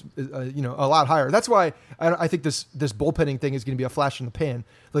on is a lot higher. That's why I think this bullpenning thing is going to be a flash in the pan.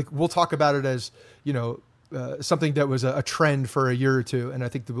 Like we'll talk about it as something that was a trend for a year or two, and I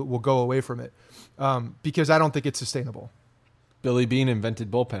think that we'll go away from it because I don't think it's sustainable. Billy Beane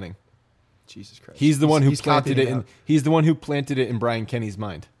invented bullpenning. Jesus Christ! He's the one who planted it. He's the one who planted it in Brian Kenny's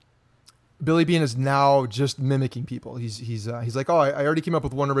mind. Billy Beane is now just mimicking people. He's like, oh, I already came up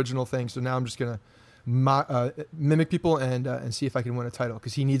with one original thing, so now I'm just gonna mimic people and see if I can win a title,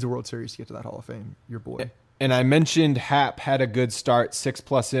 because he needs a World Series to get to that Hall of Fame. Your boy. And I mentioned Happ had a good start,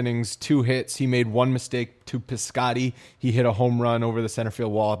 6+ innings, 2 hits. He made one mistake to Piscotty. He hit a home run over the center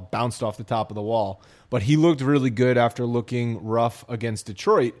field wall, bounced off the top of the wall. But he looked really good after looking rough against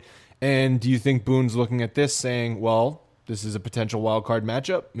Detroit. And do you think Boone's looking at this saying, well, this is a potential wild card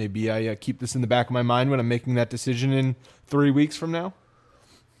matchup? Maybe I keep this in the back of my mind when I'm making that decision in 3 weeks from now?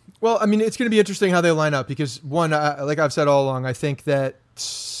 Well, I mean, it's going to be interesting how they line up, because one, like I've said all along, I think that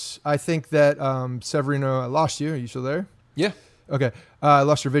Severino, I lost you. Are you still there? Yeah. Okay. I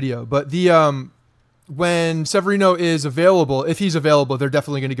lost your video. But when Severino is available, if he's available, they're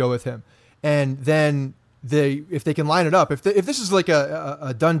definitely going to go with him. And then if they can line it up, if this is like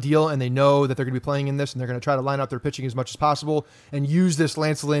a done deal and they know that they're going to be playing in this and they're going to try to line up their pitching as much as possible and use this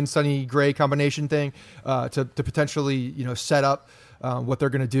Lance Lynn, Sonny Gray combination thing to potentially, set up what they're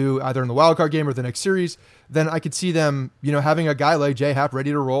going to do either in the wild card game or the next series, then I could see them, having a guy like Jay Happ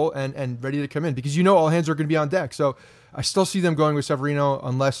ready to roll and ready to come in, because all hands are going to be on deck. So I still see them going with Severino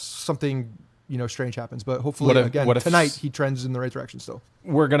unless something, strange happens. But hopefully, tonight he trends in the right direction still.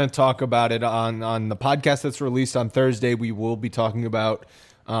 We're going to talk about it on the podcast that's released on Thursday. We will be talking about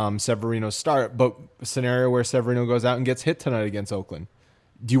Severino's start, but a scenario where Severino goes out and gets hit tonight against Oakland.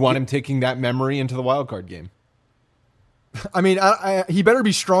 Do you want him taking that memory into the wild card game? I mean, he better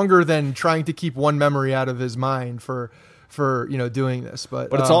be stronger than trying to keep one memory out of his mind for doing this.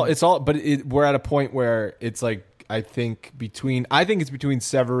 But we're at a point where it's like I think it's between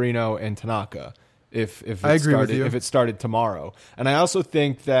Severino and Tanaka. If it started tomorrow, and I also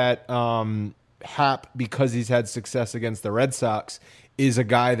think that Happ, because he's had success against the Red Sox, is a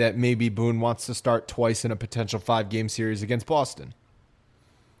guy that maybe Boone wants to start twice in a potential 5-game series against Boston.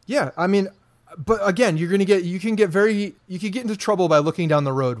 Yeah, I mean. But again, you can get into trouble by looking down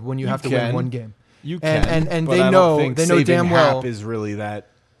the road when you have to win one game. You can, and they know damn well Happ is really that,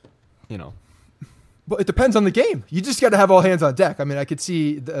 But it depends on the game. You just got to have all hands on deck. I mean, I could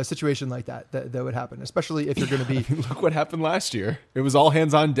see a situation like that would happen, especially if you're going to be. I mean, look what happened last year. It was all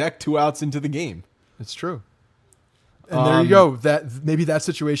hands on deck, 2 outs into the game. It's true. And there you go. Maybe that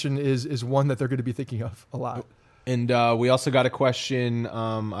situation is one that they're going to be thinking of a lot. And we also got a question.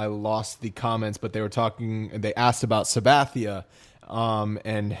 I lost the comments, but they asked about Sabathia,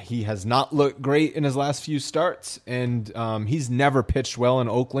 and he has not looked great in his last few starts, and he's never pitched well in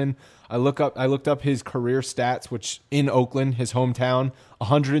Oakland. I looked up his career stats, which in Oakland, his hometown,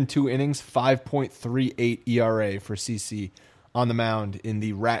 102 innings, 5.38 ERA for CC on the mound in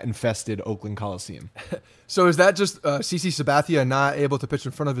the rat-infested Oakland Coliseum. So is that just CC Sabathia not able to pitch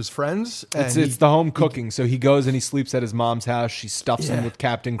in front of his friends? It's the home cooking. So he goes and he sleeps at his mom's house. She stuffs him with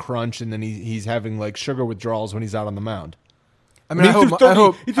Captain Crunch, and then he's having like sugar withdrawals when he's out on the mound. I mean, I hope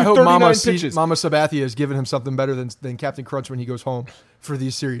Mama Sabathia has given him something better than Captain Crunch when he goes home for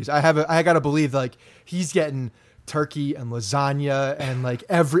these series. I got to believe like he's getting turkey and lasagna and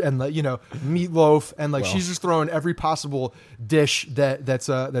meatloaf and she's just throwing every possible dish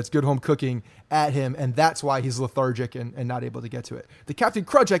that's good home cooking at him, and that's why he's lethargic and not able to get to it. The Captain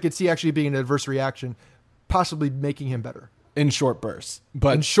Crunch I could see actually being an adverse reaction, possibly making him better. In short bursts.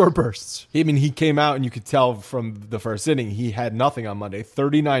 I mean, he came out and you could tell from the first inning he had nothing on Monday.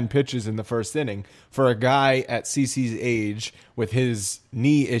 39 pitches in the first inning. For a guy at CC's age with his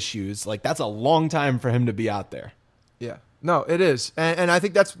knee issues, that's a long time for him to be out there. Yeah. No, it is. And I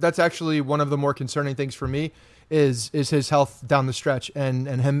think that's actually one of the more concerning things for me is his health down the stretch and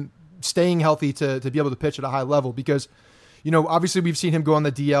him staying healthy to be able to pitch at a high level, because obviously we've seen him go on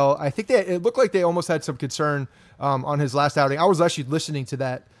the DL. I think it looked like they almost had some concern on his last outing. I was actually listening to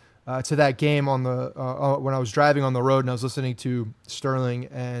that game on the when I was driving on the road, and I was listening to Sterling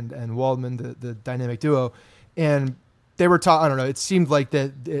and Waldman, the dynamic duo, and they were I don't know. It seemed like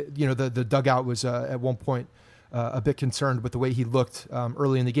that the dugout was at one point a bit concerned with the way he looked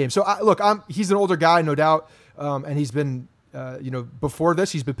early in the game. So he's an older guy, no doubt, and he's been before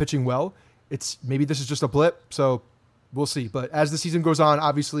this he's been pitching well. Maybe this is just a blip, so. We'll see. But as the season goes on,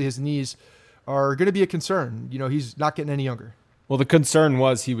 obviously his knees are going to be a concern. He's not getting any younger. Well, the concern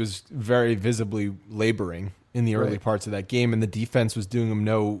was he was very visibly laboring in the early parts of that game, and the defense was doing him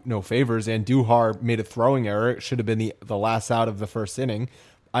no favors. And Duhar made a throwing error. It should have been the last out of the first inning.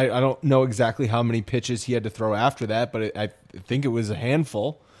 I don't know exactly how many pitches he had to throw after that, but I think it was a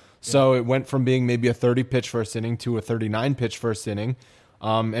handful. So it went from being maybe a 30-pitch first inning to a 39-pitch first inning.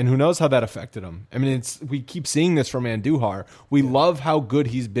 And who knows how that affected him. I mean, we keep seeing this from Andujar. We love how good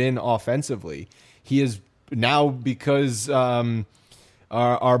he's been offensively. He is now, because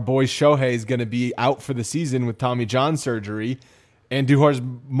our boy Shohei is going to be out for the season with Tommy John surgery, Andujar's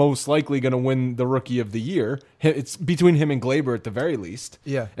most likely going to win the Rookie of the Year. It's between him and Glaber at the very least.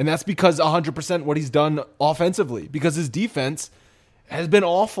 Yeah. And that's because 100% what he's done offensively, because his defense has been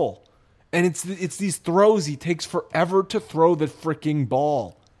awful. And it's these throws. He takes forever to throw the freaking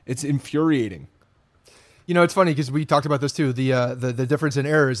ball. It's infuriating. You know, it's funny because we talked about this too, the difference in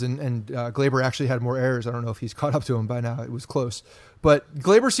errors, and Glaber actually had more errors. I don't know if he's caught up to him by now. It was close. But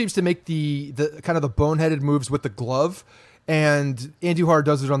Glaber seems to make the kind of the boneheaded moves with the glove, and Andujar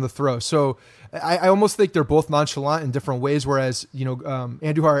does it on the throw. So I almost think they're both nonchalant in different ways, whereas,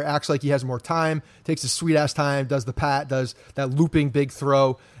 Andujar acts like he has more time, takes his sweet-ass time, does the pat, does that looping big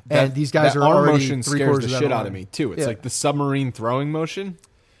throw, and these guys are arm already motion three-quarters scares the of that shit line. out of me, too. It's Yeah. like the submarine throwing motion.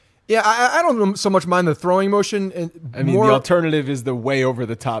 Yeah, I don't so much mind the throwing motion. And I mean, the alternative is the way over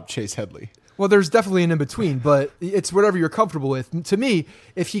the top Chase Headley. Well, there's definitely an in-between, but it's whatever you're comfortable with. To me,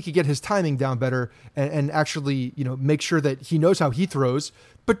 if he could get his timing down better and actually, make sure that he knows how he throws,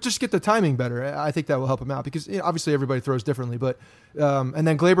 but just get the timing better, I think that will help him out because obviously everybody throws differently. But and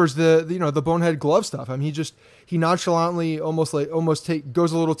then Glaber's the bonehead glove stuff. I mean, he nonchalantly almost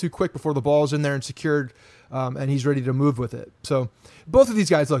goes a little too quick before the ball's in there and secured, and he's ready to move with it. So both of these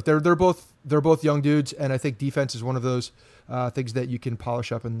guys, look, they're both young dudes, and I think defense is one of those things that you can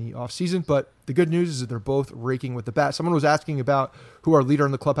polish up in the offseason. But the good news is that they're both raking with the bat. Someone was asking about who our leader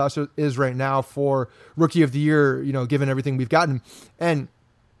in the clubhouse is right now for Rookie of the Year, given everything we've gotten. And,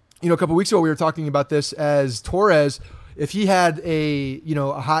 a couple weeks ago we were talking about this as Torres, if he had a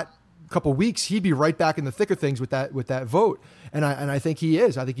hot couple weeks, he'd be right back in the thick of things with that vote. And I think he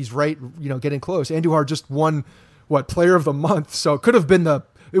is. I think he's right, getting close. Andujar just won, Player of the Month. So it could have been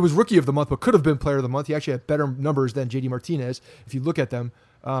it was Rookie of the Month, but could have been Player of the Month. He actually had better numbers than JD Martinez if you look at them.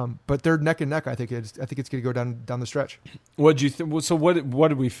 But they're neck and neck. I think it's going to go down the stretch. What do you think? So what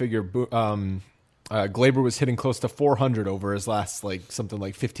did we figure? Glaber was hitting close to 400 over his last something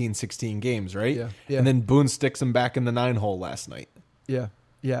like 15, 16 games, right? Yeah. And then Boone sticks him back in the 9-hole last night. Yeah,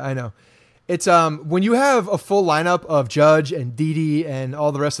 I know. It's when you have a full lineup of Judge and Didi and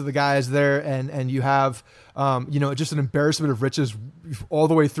all the rest of the guys there, and you have just an embarrassment of riches all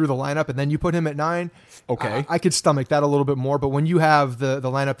the way through the lineup, and then you put him at 9. Okay, I could stomach that a little bit more. But when you have the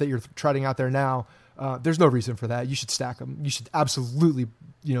lineup that you're trotting out there now, there's no reason for that. You should stack them. You should absolutely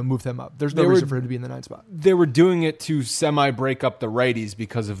move them up. There's no reason for him to be in the 9 spot. They were doing it to semi-break up the righties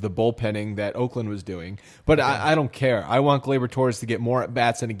because of the bullpenning that Oakland was doing. But I don't care. I want Glaber Torres to get more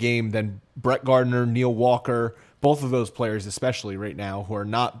at-bats in a game than Brett Gardner, Neil Walker, both of those players especially right now who are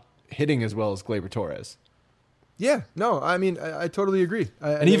not hitting as well as Glaber Torres. Yeah, no, I mean, I totally agree.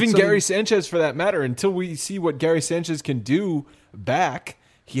 And even Gary Sanchez, for that matter, until we see what Gary Sanchez can do back,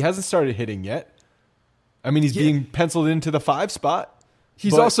 he hasn't started hitting yet. I mean, he's being penciled into the 5 spot.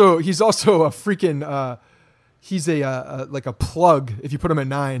 He's also a freaking he's a plug if you put him at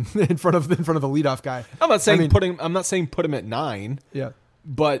 9 in front of the leadoff guy. I'm not saying put him at 9. Yeah.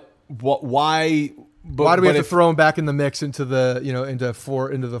 But why do we have to throw him back in the mix into the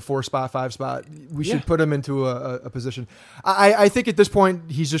into the 4 spot, 5 spot? We should put him into a position. I think at this point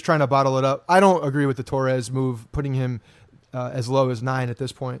he's just trying to bottle it up. I don't agree with the Torres move, putting him as low as 9 at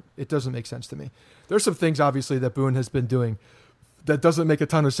this point. It doesn't make sense to me. There's some things obviously that Boone has been doing that doesn't make a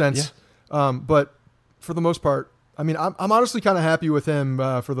ton of sense. Yeah. But for the most part, I mean, I'm honestly kind of happy with him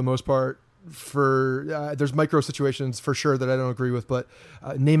for the most part. There's micro situations for sure that I don't agree with, but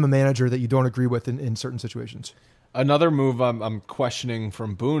name a manager that you don't agree with in certain situations. Another move I'm questioning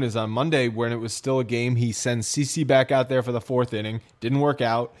from Boone is on Monday when it was still a game. He sends CeCe back out there for the 4th inning. Didn't work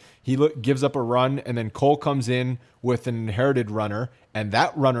out. He gives up a run, and then Cole comes in with an inherited runner, and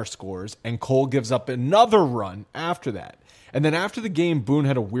that runner scores, and Cole gives up another run after that. And then after the game, Boone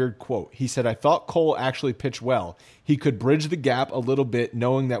had a weird quote. He said, "I thought Cole actually pitched well. He could bridge the gap a little bit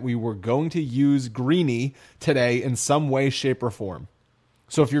knowing that we were going to use Greeny today in some way, shape, or form."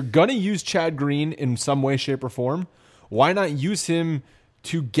 So if you're going to use Chad Green in some way, shape, or form, why not use him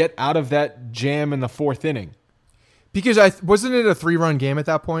to get out of that jam in the 4th inning? Because wasn't it a 3-run game at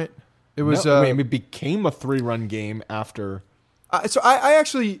that point? It was. No, it became a 3-run game after. So I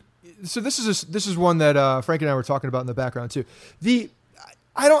actually. So this is one that Frank and I were talking about in the background too.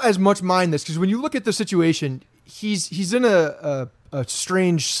 I don't as much mind this because when you look at the situation, he's in a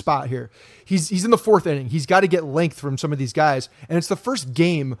strange spot here. He's in the 4th inning. He's got to get length from some of these guys, and it's the first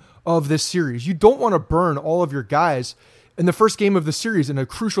game of this series. You don't want to burn all of your guys in the first game of the series in a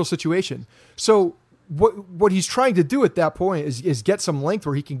crucial situation. So what he's trying to do at that point is get some length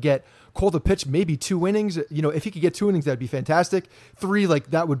where he can get Cole to pitch maybe 2 innings. If he could get 2 innings, that'd be fantastic. 3,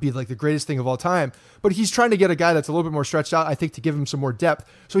 that would be the greatest thing of all time. But he's trying to get a guy that's a little bit more stretched out, I think, to give him some more depth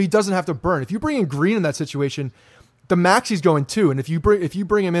so he doesn't have to burn. If you bring in Green in that situation, the max he's going 2, and if you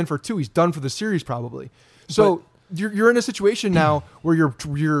bring him in for 2, he's done for the series probably. So you're in a situation now where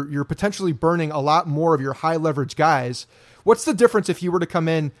you're potentially burning a lot more of your high leverage guys. What's the difference if he were to come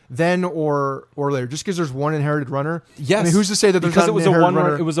in then or later? Just because there's one inherited runner? Yes. I mean, who's to say that there's because not an inherited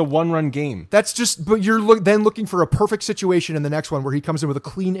runner? It was a 1-run game. That's just, but you're then looking for a perfect situation in the next one where he comes in with a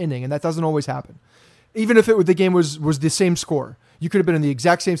clean inning, and that doesn't always happen. Even if the game was the same score, you could have been in the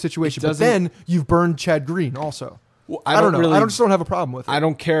exact same situation. But then you've burned Chad Green also. Well, I don't know. I just don't have a problem with it. I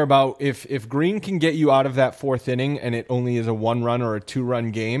don't care about if Green can get you out of that 4th inning and it only is a 1-run or a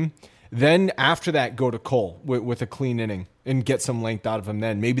 2-run game. Then after that, go to Cole with a clean inning and get some length out of him.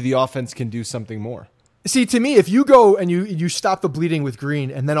 Then maybe the offense can do something more. See, to me, if you go and you stop the bleeding with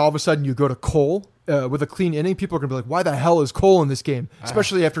Green and then all of a sudden you go to Cole with a clean inning, people are going to be like, why the hell is Cole in this game?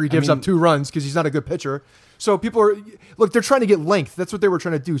 Especially after he gives up 2 runs because he's not a good pitcher. So they're trying to get length. That's what they were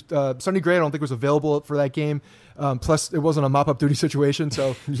trying to do. Sonny Gray, I don't think was available for that game. Plus, it wasn't a mop-up duty situation,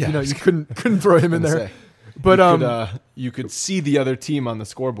 so you couldn't throw him in there. But you could see the other team on the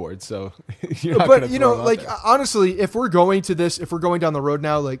scoreboard, so you're not going to throw him out there. Honestly, if we're going down the road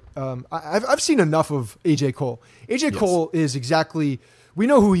now, I've seen enough of AJ Cole. AJ Cole is exactly, we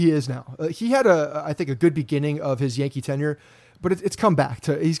know who he is now. He had I think a good beginning of his Yankee tenure, but he's come back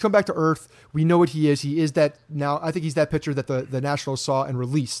to earth. We know what he is. He is that now. I think he's that pitcher that the Nationals saw and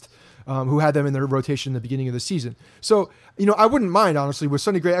released. Who had them in their rotation in the beginning of the season. So, I wouldn't mind, honestly, with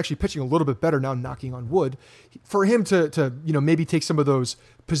Sonny Gray actually pitching a little bit better now, knocking on wood, for him to maybe take some of those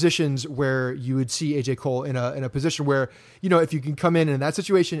positions where you would see AJ Cole in a position where, if you can come in that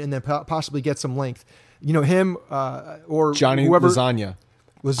situation and then possibly get some length, him or Johnny whoever. Lasagna.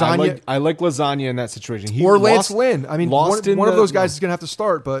 I like Lasagna in that situation. Or Lance Lynn. I mean, one of those guys is going to have to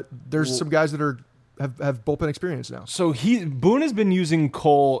start, but there's some guys that have bullpen experience now. So Boone has been using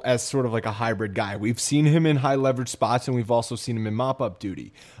Cole as sort of like a hybrid guy. We've seen him in high leverage spots, and we've also seen him in mop-up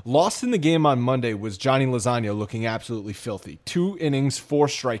duty. Lost in the game on Monday was Johnny Lasagna looking absolutely filthy. 2 innings, 4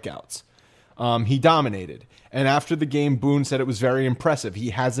 strikeouts. He dominated. And after the game, Boone said it was very impressive. He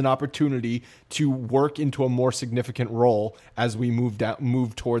has an opportunity to work into a more significant role as we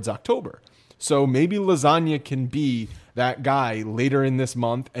move towards October. So maybe Lasagna can be that guy later in this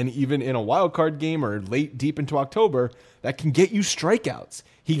month and even in a wild card game or late deep into October that can get you strikeouts.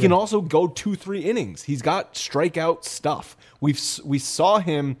 He can also go 2-3 innings. He's got strikeout stuff. We saw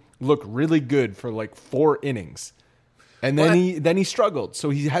him look really good for 4 innings. And then he struggled.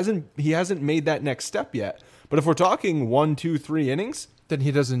 So he hasn't made that next step yet. But if we're talking 1, 2, 3 innings, then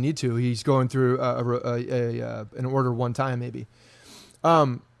he doesn't need to. He's going through an order one time maybe.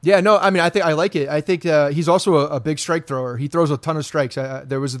 I think I like it. I think he's also a big strike thrower. He throws a ton of strikes.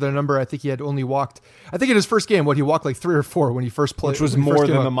 There was the number, I think he had only walked, I think in his first game, he walked 3 or 4 when he first played. Which was more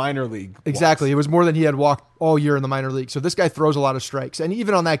than the minor league walks. Exactly. It was more than he had walked all year in the minor league. So this guy throws a lot of strikes. And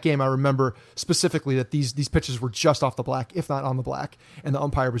even on that game, I remember specifically that these pitches were just off the black, if not on the black, and the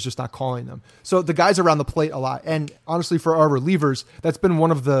umpire was just not calling them. So the guys around the plate a lot. And honestly, for our relievers, that's been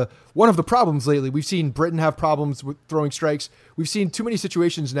one of the problems lately. We've seen Britton have problems with throwing strikes. We've seen too many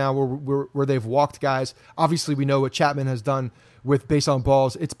situations now where they've walked guys. Obviously, we know what Chapman has done with base on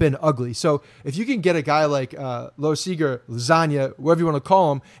balls. It's been ugly. So if you can get a guy like Seager, Lasagna, whatever you want to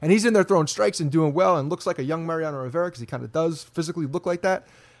call him, and he's in there throwing strikes and doing well and looks like a young Mariano Rivera because he kind of does physically look like that,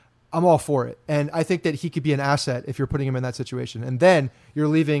 I'm all for it. And I think that he could be an asset if you're putting him in that situation. And then you're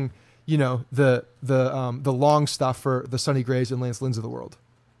leaving, the long stuff for the Sonny Grays and Lance Lynns of the world.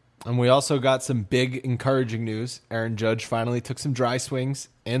 And we also got some big encouraging news. Aaron Judge finally took some dry swings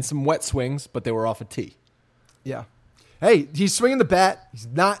and some wet swings, but they were off a tee. Yeah. Hey, he's swinging the bat. He's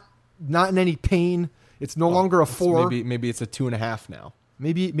not in any pain. It's no longer a 4. Maybe it's a 2.5 now.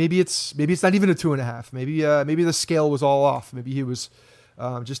 Maybe it's not even a 2.5. Maybe the scale was all off. Maybe he was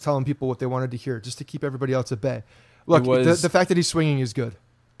just telling people what they wanted to hear, just to keep everybody else at bay. Look, the fact that he's swinging is good.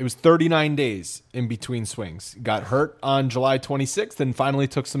 It was 39 days in between swings. Got hurt on July 26th and finally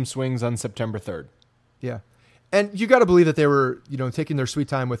took some swings on September 3rd. Yeah. And you got to believe that they were, taking their sweet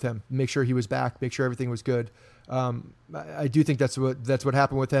time with him, make sure he was back, make sure everything was good. I do think that's what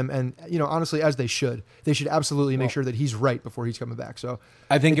happened with him. And, honestly, as they should absolutely make sure that he's right before he's coming back. So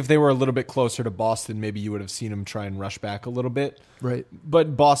I think if they were a little bit closer to Boston, maybe you would have seen him try and rush back a little bit. Right.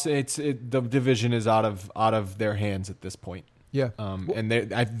 But Boston, the division is out of their hands at this point. Yeah. And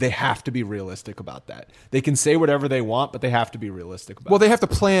they have to be realistic about that. They can say whatever they want, but they have to be realistic about it. Well, they have to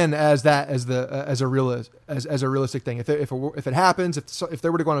plan as a realistic thing. If it happens, if they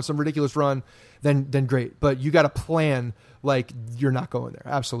were to go on some ridiculous run, then great. But you got to plan like you're not going there.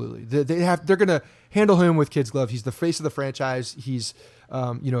 Absolutely. They're going to handle him with kid's glove. He's the face of the franchise. He's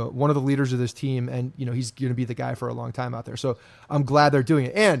one of the leaders of this team, and he's going to be the guy for a long time out there. So I'm glad they're doing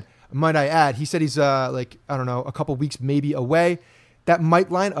it. And might I add, he said he's a couple weeks maybe away. That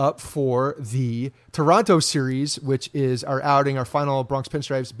might line up for the Toronto series, which is our final Bronx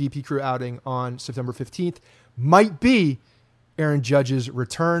Pinstripes BP Crew outing on September 15th. Might be Aaron Judge's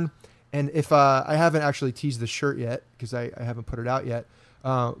return. And if I haven't actually teased the shirt yet, because I haven't put it out yet,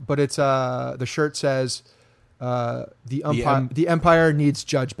 but it's the shirt says the Empire needs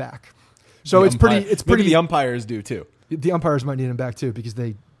Judge back. So it's pretty. Maybe the umpires do too. The umpires might need him back too, because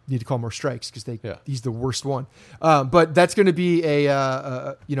they need to call more strikes because he's the worst one. But that's going to be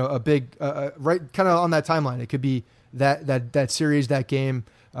a big right kind of on that timeline. It could be that series, that game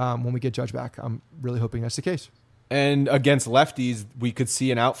when we get Judge back. I'm really hoping that's the case. And against lefties, we could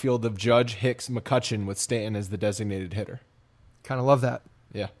see an outfield of Judge, Hicks, McCutchen with Stanton as the designated hitter. Kind of love that.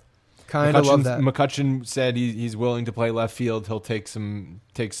 Yeah. Kind of love that. McCutchen said he's willing to play left field. He'll take some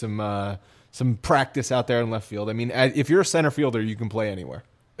practice out there in left field. I mean, if you're a center fielder, you can play anywhere.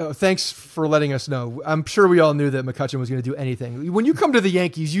 Thanks for letting us know. I'm sure we all knew that McCutchen was going to do anything. When you come to the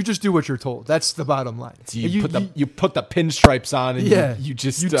Yankees, you just do what you're told. That's the bottom line. So you put the pinstripes on, and you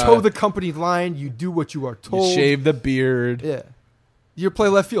toe the company line. You do what you are told. You shave the beard. Yeah, you play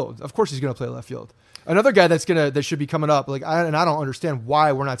left field. Of course, he's going to play left field. Another guy that should be coming up. I don't understand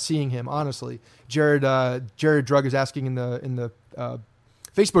why we're not seeing him. Honestly, Jared Drug is asking in the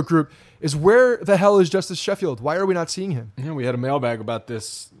Facebook group, is where the hell is Justice Sheffield? Why are we not seeing him? Yeah, we had a mailbag about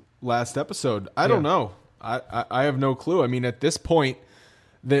this last episode. I don't know. I have no clue. I mean, at this point,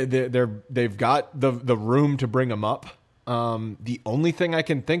 they've got the room to bring him up. The only thing I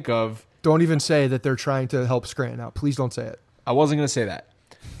can think of. Don't even say that they're trying to help Scranton out. Please don't say it. I wasn't going to say that.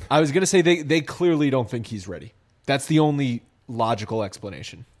 I was going to say they clearly don't think he's ready. That's the only logical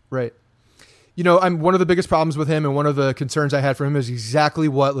explanation. Right. I'm one of the biggest problems with him, and one of the concerns I had for him is exactly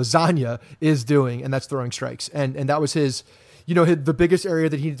what Lasagna is doing, and that's throwing strikes. And that was his, the biggest area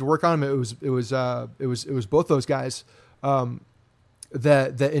that he needed to work on. It was both those guys that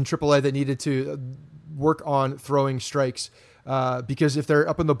in AAA that needed to work on throwing strikes because if they're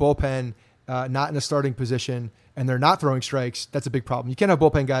up in the bullpen, not in a starting position, and they're not throwing strikes, that's a big problem. You can't have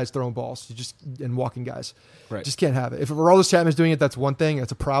bullpen guys throwing balls, and walking guys. Right. Just can't have it. If Aroldis Chapman's doing it, that's one thing.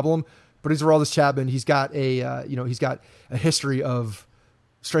 That's a problem. But he's Aroldis Chapman. He's got a history of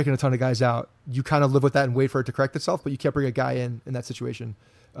striking a ton of guys out. You kind of live with that and wait for it to correct itself, but you can't bring a guy in that situation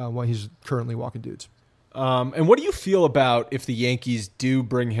while he's currently walking dudes. And what do you feel about if the Yankees do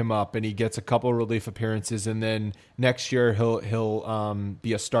bring him up and he gets a couple relief appearances, and then next year he'll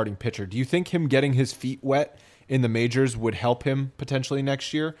be a starting pitcher? Do you think him getting his feet wet in the majors would help him potentially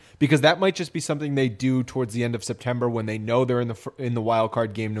next year? Because that might just be something they do towards the end of September when they know they're in the wild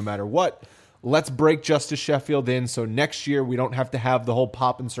card game no matter what. Let's break Justice Sheffield in so next year we don't have to have the whole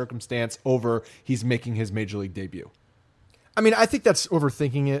pop and circumstance over he's making his major league debut. I mean, I think that's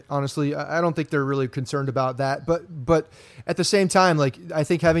overthinking it, honestly. I don't think they're really concerned about that. But at the same time, I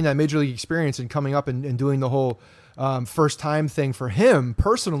think having that major league experience and coming up and doing the whole first time thing for him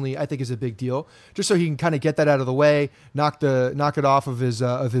personally, I think is a big deal, just so he can kind of get that out of the way, knock it off of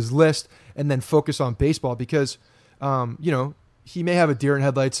his list, and then focus on baseball because, he may have a deer in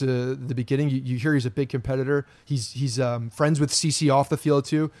headlights at the beginning. You hear he's a big competitor. He's friends with CeCe off the field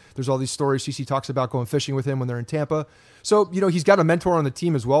too. There's all these stories CeCe talks about going fishing with him when they're in Tampa. So, he's got a mentor on the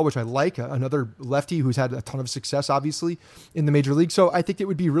team as well, which I like, another lefty who's had a ton of success, obviously, in the major league. So I think it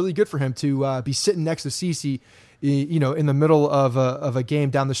would be really good for him to be sitting next to CeCe, in the middle of a game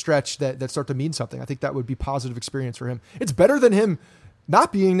down the stretch that start to mean something. I think that would be a positive experience for him. It's better than him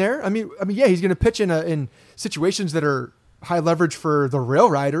not being there. I mean, yeah, he's going to pitch in situations that are high leverage for the Rail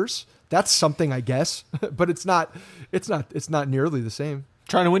Riders. That's something, I guess, but it's not nearly the same.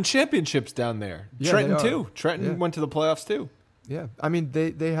 Trying to win championships down there. Yeah, Trenton too. Trenton went to the playoffs too. Yeah, I mean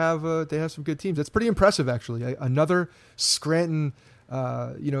they have some good teams. That's pretty impressive, actually. Another Scranton,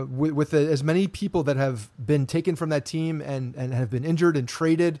 with as many people that have been taken from that team and have been injured and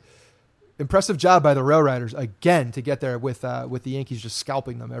traded. Impressive job by the Rail Riders again to get there with the Yankees just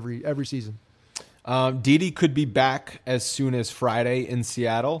scalping them every season. Didi could be back as soon as Friday in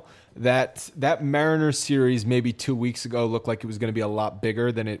Seattle. That Mariners series maybe 2 weeks ago looked like it was going to be a lot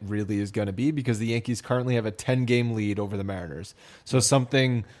bigger than it really is going to be because the Yankees currently have a 10-game lead over the Mariners. So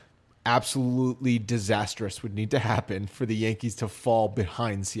something absolutely disastrous would need to happen for the Yankees to fall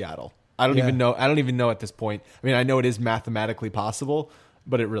behind Seattle. I don't even know. I don't even know at this point. I mean, I know it is mathematically possible,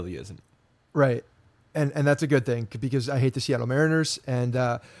 but it really isn't. Right. And that's a good thing because I hate the Seattle Mariners and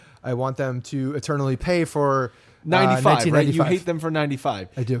I want them to eternally pay for 95, right? You hate them for 95.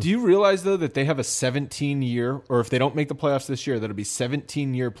 I do. Do you realize, though, that they have a 17-year, or if they don't make the playoffs this year, that'll be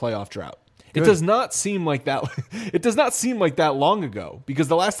 17-year playoff drought? Good. It does not seem like that. It does not seem like that long ago because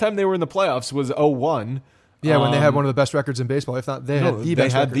the last time they were in the playoffs was 2001. Yeah, when they had one of the best records in baseball. If not, they had the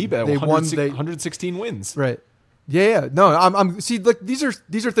best record. They won 116 wins. Right. Yeah. No, I'm see. Look, these are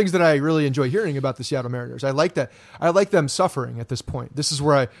things that I really enjoy hearing about the Seattle Mariners. I like that. I like them suffering at this point. This is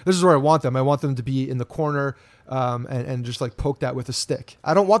where I want them. I want them to be in the corner and just like poke that with a stick.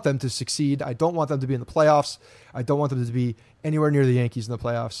 I don't want them to succeed. I don't want them to be in the playoffs. I don't want them to be anywhere near the Yankees in the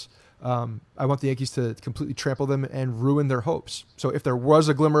playoffs. I want the Yankees to completely trample them and ruin their hopes. So if there was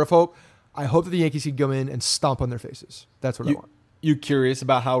a glimmer of hope, I hope that the Yankees could come in and stomp on their faces. That's what I want. You curious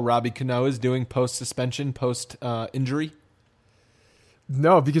about how Robbie Cano is doing post-suspension, post-injury?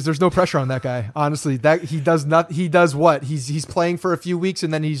 No, because there's no pressure on that guy. Honestly, that he does not. He does what? He's playing for a few weeks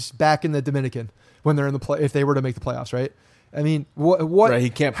and then he's back in the Dominican when they're in the play. If they were to make the playoffs, right? I mean, what? Right, he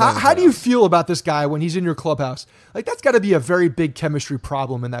can't play how do you feel about this guy when he's in your clubhouse? Like that's got to be a very big chemistry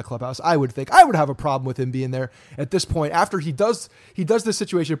problem in that clubhouse. I would think I would have a problem with him being there at this point after he does this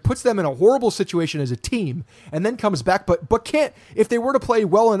situation, puts them in a horrible situation as a team, and then comes back, but can't. If they were to play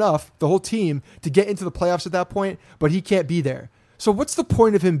well enough, the whole team to get into the playoffs at that point, but he can't be there. So what's the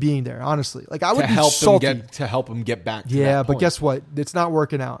point of him being there? Honestly, like I would be salty to help him get back. Yeah, but guess what? It's not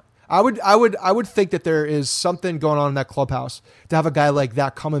working out. I would think that there is something going on in that clubhouse to have a guy like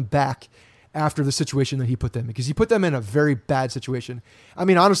that coming back after the situation that he put them in, because he put them in a very bad situation. I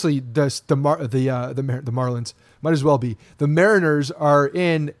mean, honestly, the Marlins might as well be. The Mariners are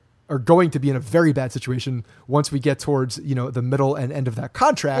going to be in a very bad situation once we get towards the middle and end of that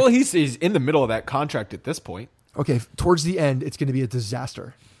contract. Well, he's in the middle of that contract at this point. Okay, towards the end, it's going to be a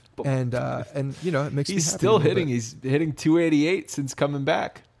disaster, and it makes me happy. He's still hitting. He's hitting 288 since coming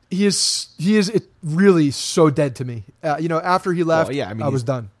back. He is really so dead to me. After he left, I was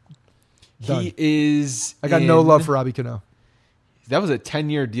done. He is. I got no love for Robbie Cano. That was a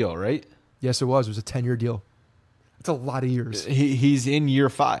 10-year deal, right? Yes, it was. It was a 10-year deal. That's a lot of years. He's in year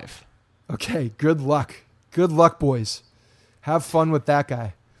 5. Okay, good luck. Good luck, boys. Have fun with that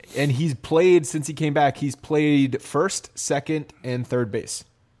guy. And he's played since he came back. He's played first, second, and third base.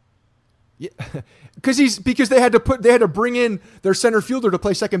 Yeah, because they had to bring in their center fielder to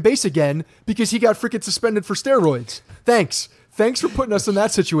play second base again because he got freaking suspended for steroids. Thanks for putting us in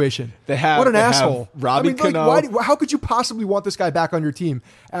that situation. What an asshole. Robbie Cano. How could you possibly want this guy back on your team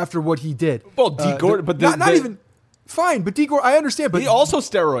after what he did? Well, D. Gordon, but not even fine. But D. Gordon, I understand. But he also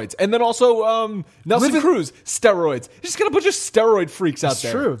steroids, and then also Nelson Cruz steroids. You're just got a bunch of steroid freaks out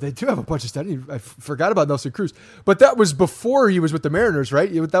there. That's true. They do have a bunch of steroids. I forgot about Nelson Cruz, but that was before he was with the Mariners,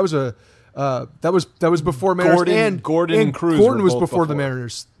 right? That was before Mariners. Gordon and Cruz. Gordon was before the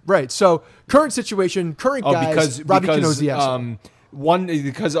Mariners, right? So current situation, guys. Robbie Cano's the asshole.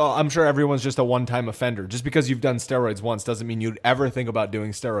 Because I'm sure everyone's just a one-time offender. Just because you've done steroids once doesn't mean you'd ever think about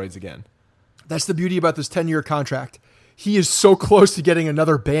doing steroids again. That's the beauty about this 10-year contract. He is so close to getting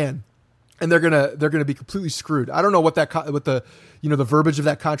another ban, and they're gonna be completely screwed. I don't know what the verbiage of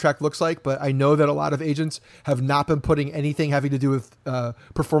that contract looks like, but I know that a lot of agents have not been putting anything having to do with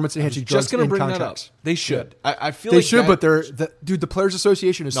performance enhancing drugs in contracts. They should. Yeah. I feel they like should, but the Players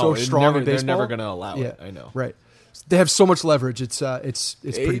Association is so strong in baseball. They're never going to allow it. I know. Right. They have so much leverage. It's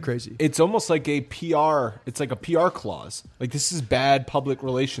pretty crazy. It's almost like a PR. It's like a PR clause. Like this is bad public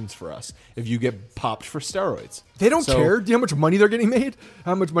relations for us if you get popped for steroids. They don't care. Do you know how much money they're getting made?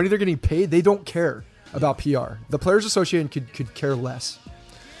 How much money they're getting paid? They don't care about PR. The Players Association could care less.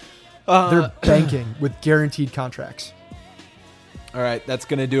 They're banking with guaranteed contracts. All right, that's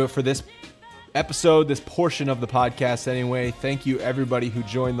going to do it for this episode, this portion of the podcast anyway. Thank you, everybody who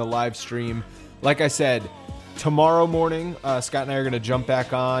joined the live stream. Like I said, tomorrow morning, Scott and I are going to jump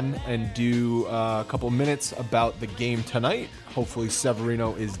back on and do a couple minutes about the game tonight. Hopefully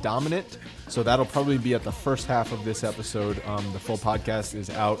Severino is dominant. So that'll probably be at the first half of this episode. The full podcast is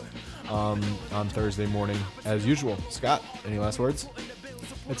out on Thursday morning as usual. Scott, any last words?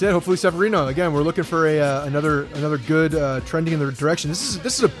 That's it. Hopefully Severino. Again, we're looking for another good trending in the direction. This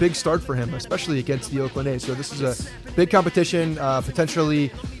is a big start for him, especially against the Oakland A's. So this is a big competition,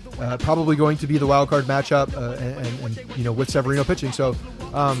 potentially probably going to be the wild card matchup, and with Severino pitching. So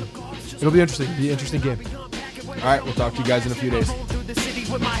it'll be interesting. It'll be an interesting game. All right, we'll talk to you guys in a few days.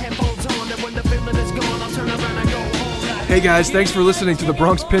 Hey guys, thanks for listening to the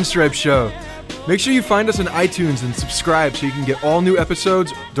Bronx Pinstripes Show. Make sure you find us on iTunes and subscribe so you can get all new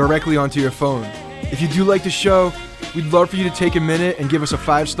episodes directly onto your phone. If you do like the show, we'd love for you to take a minute and give us a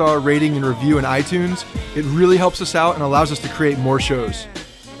 5-star rating and review in iTunes. It really helps us out and allows us to create more shows.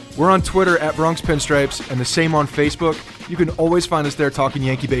 We're on Twitter at Bronx Pinstripes and the same on Facebook. You can always find us there talking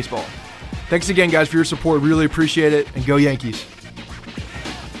Yankee baseball. Thanks again, guys, for your support. Really appreciate it, and go Yankees.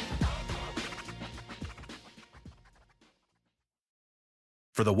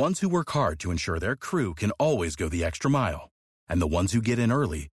 For the ones who work hard to ensure their crew can always go the extra mile, and the ones who get in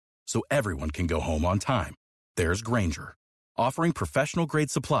early so everyone can go home on time, there's Grainger, offering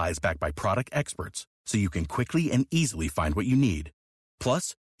professional-grade supplies backed by product experts so you can quickly and easily find what you need.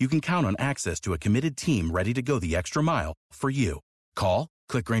 Plus, you can count on access to a committed team ready to go the extra mile for you. Call,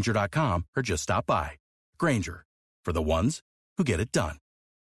 click Grainger.com, or just stop by. Grainger, for the ones who get it done.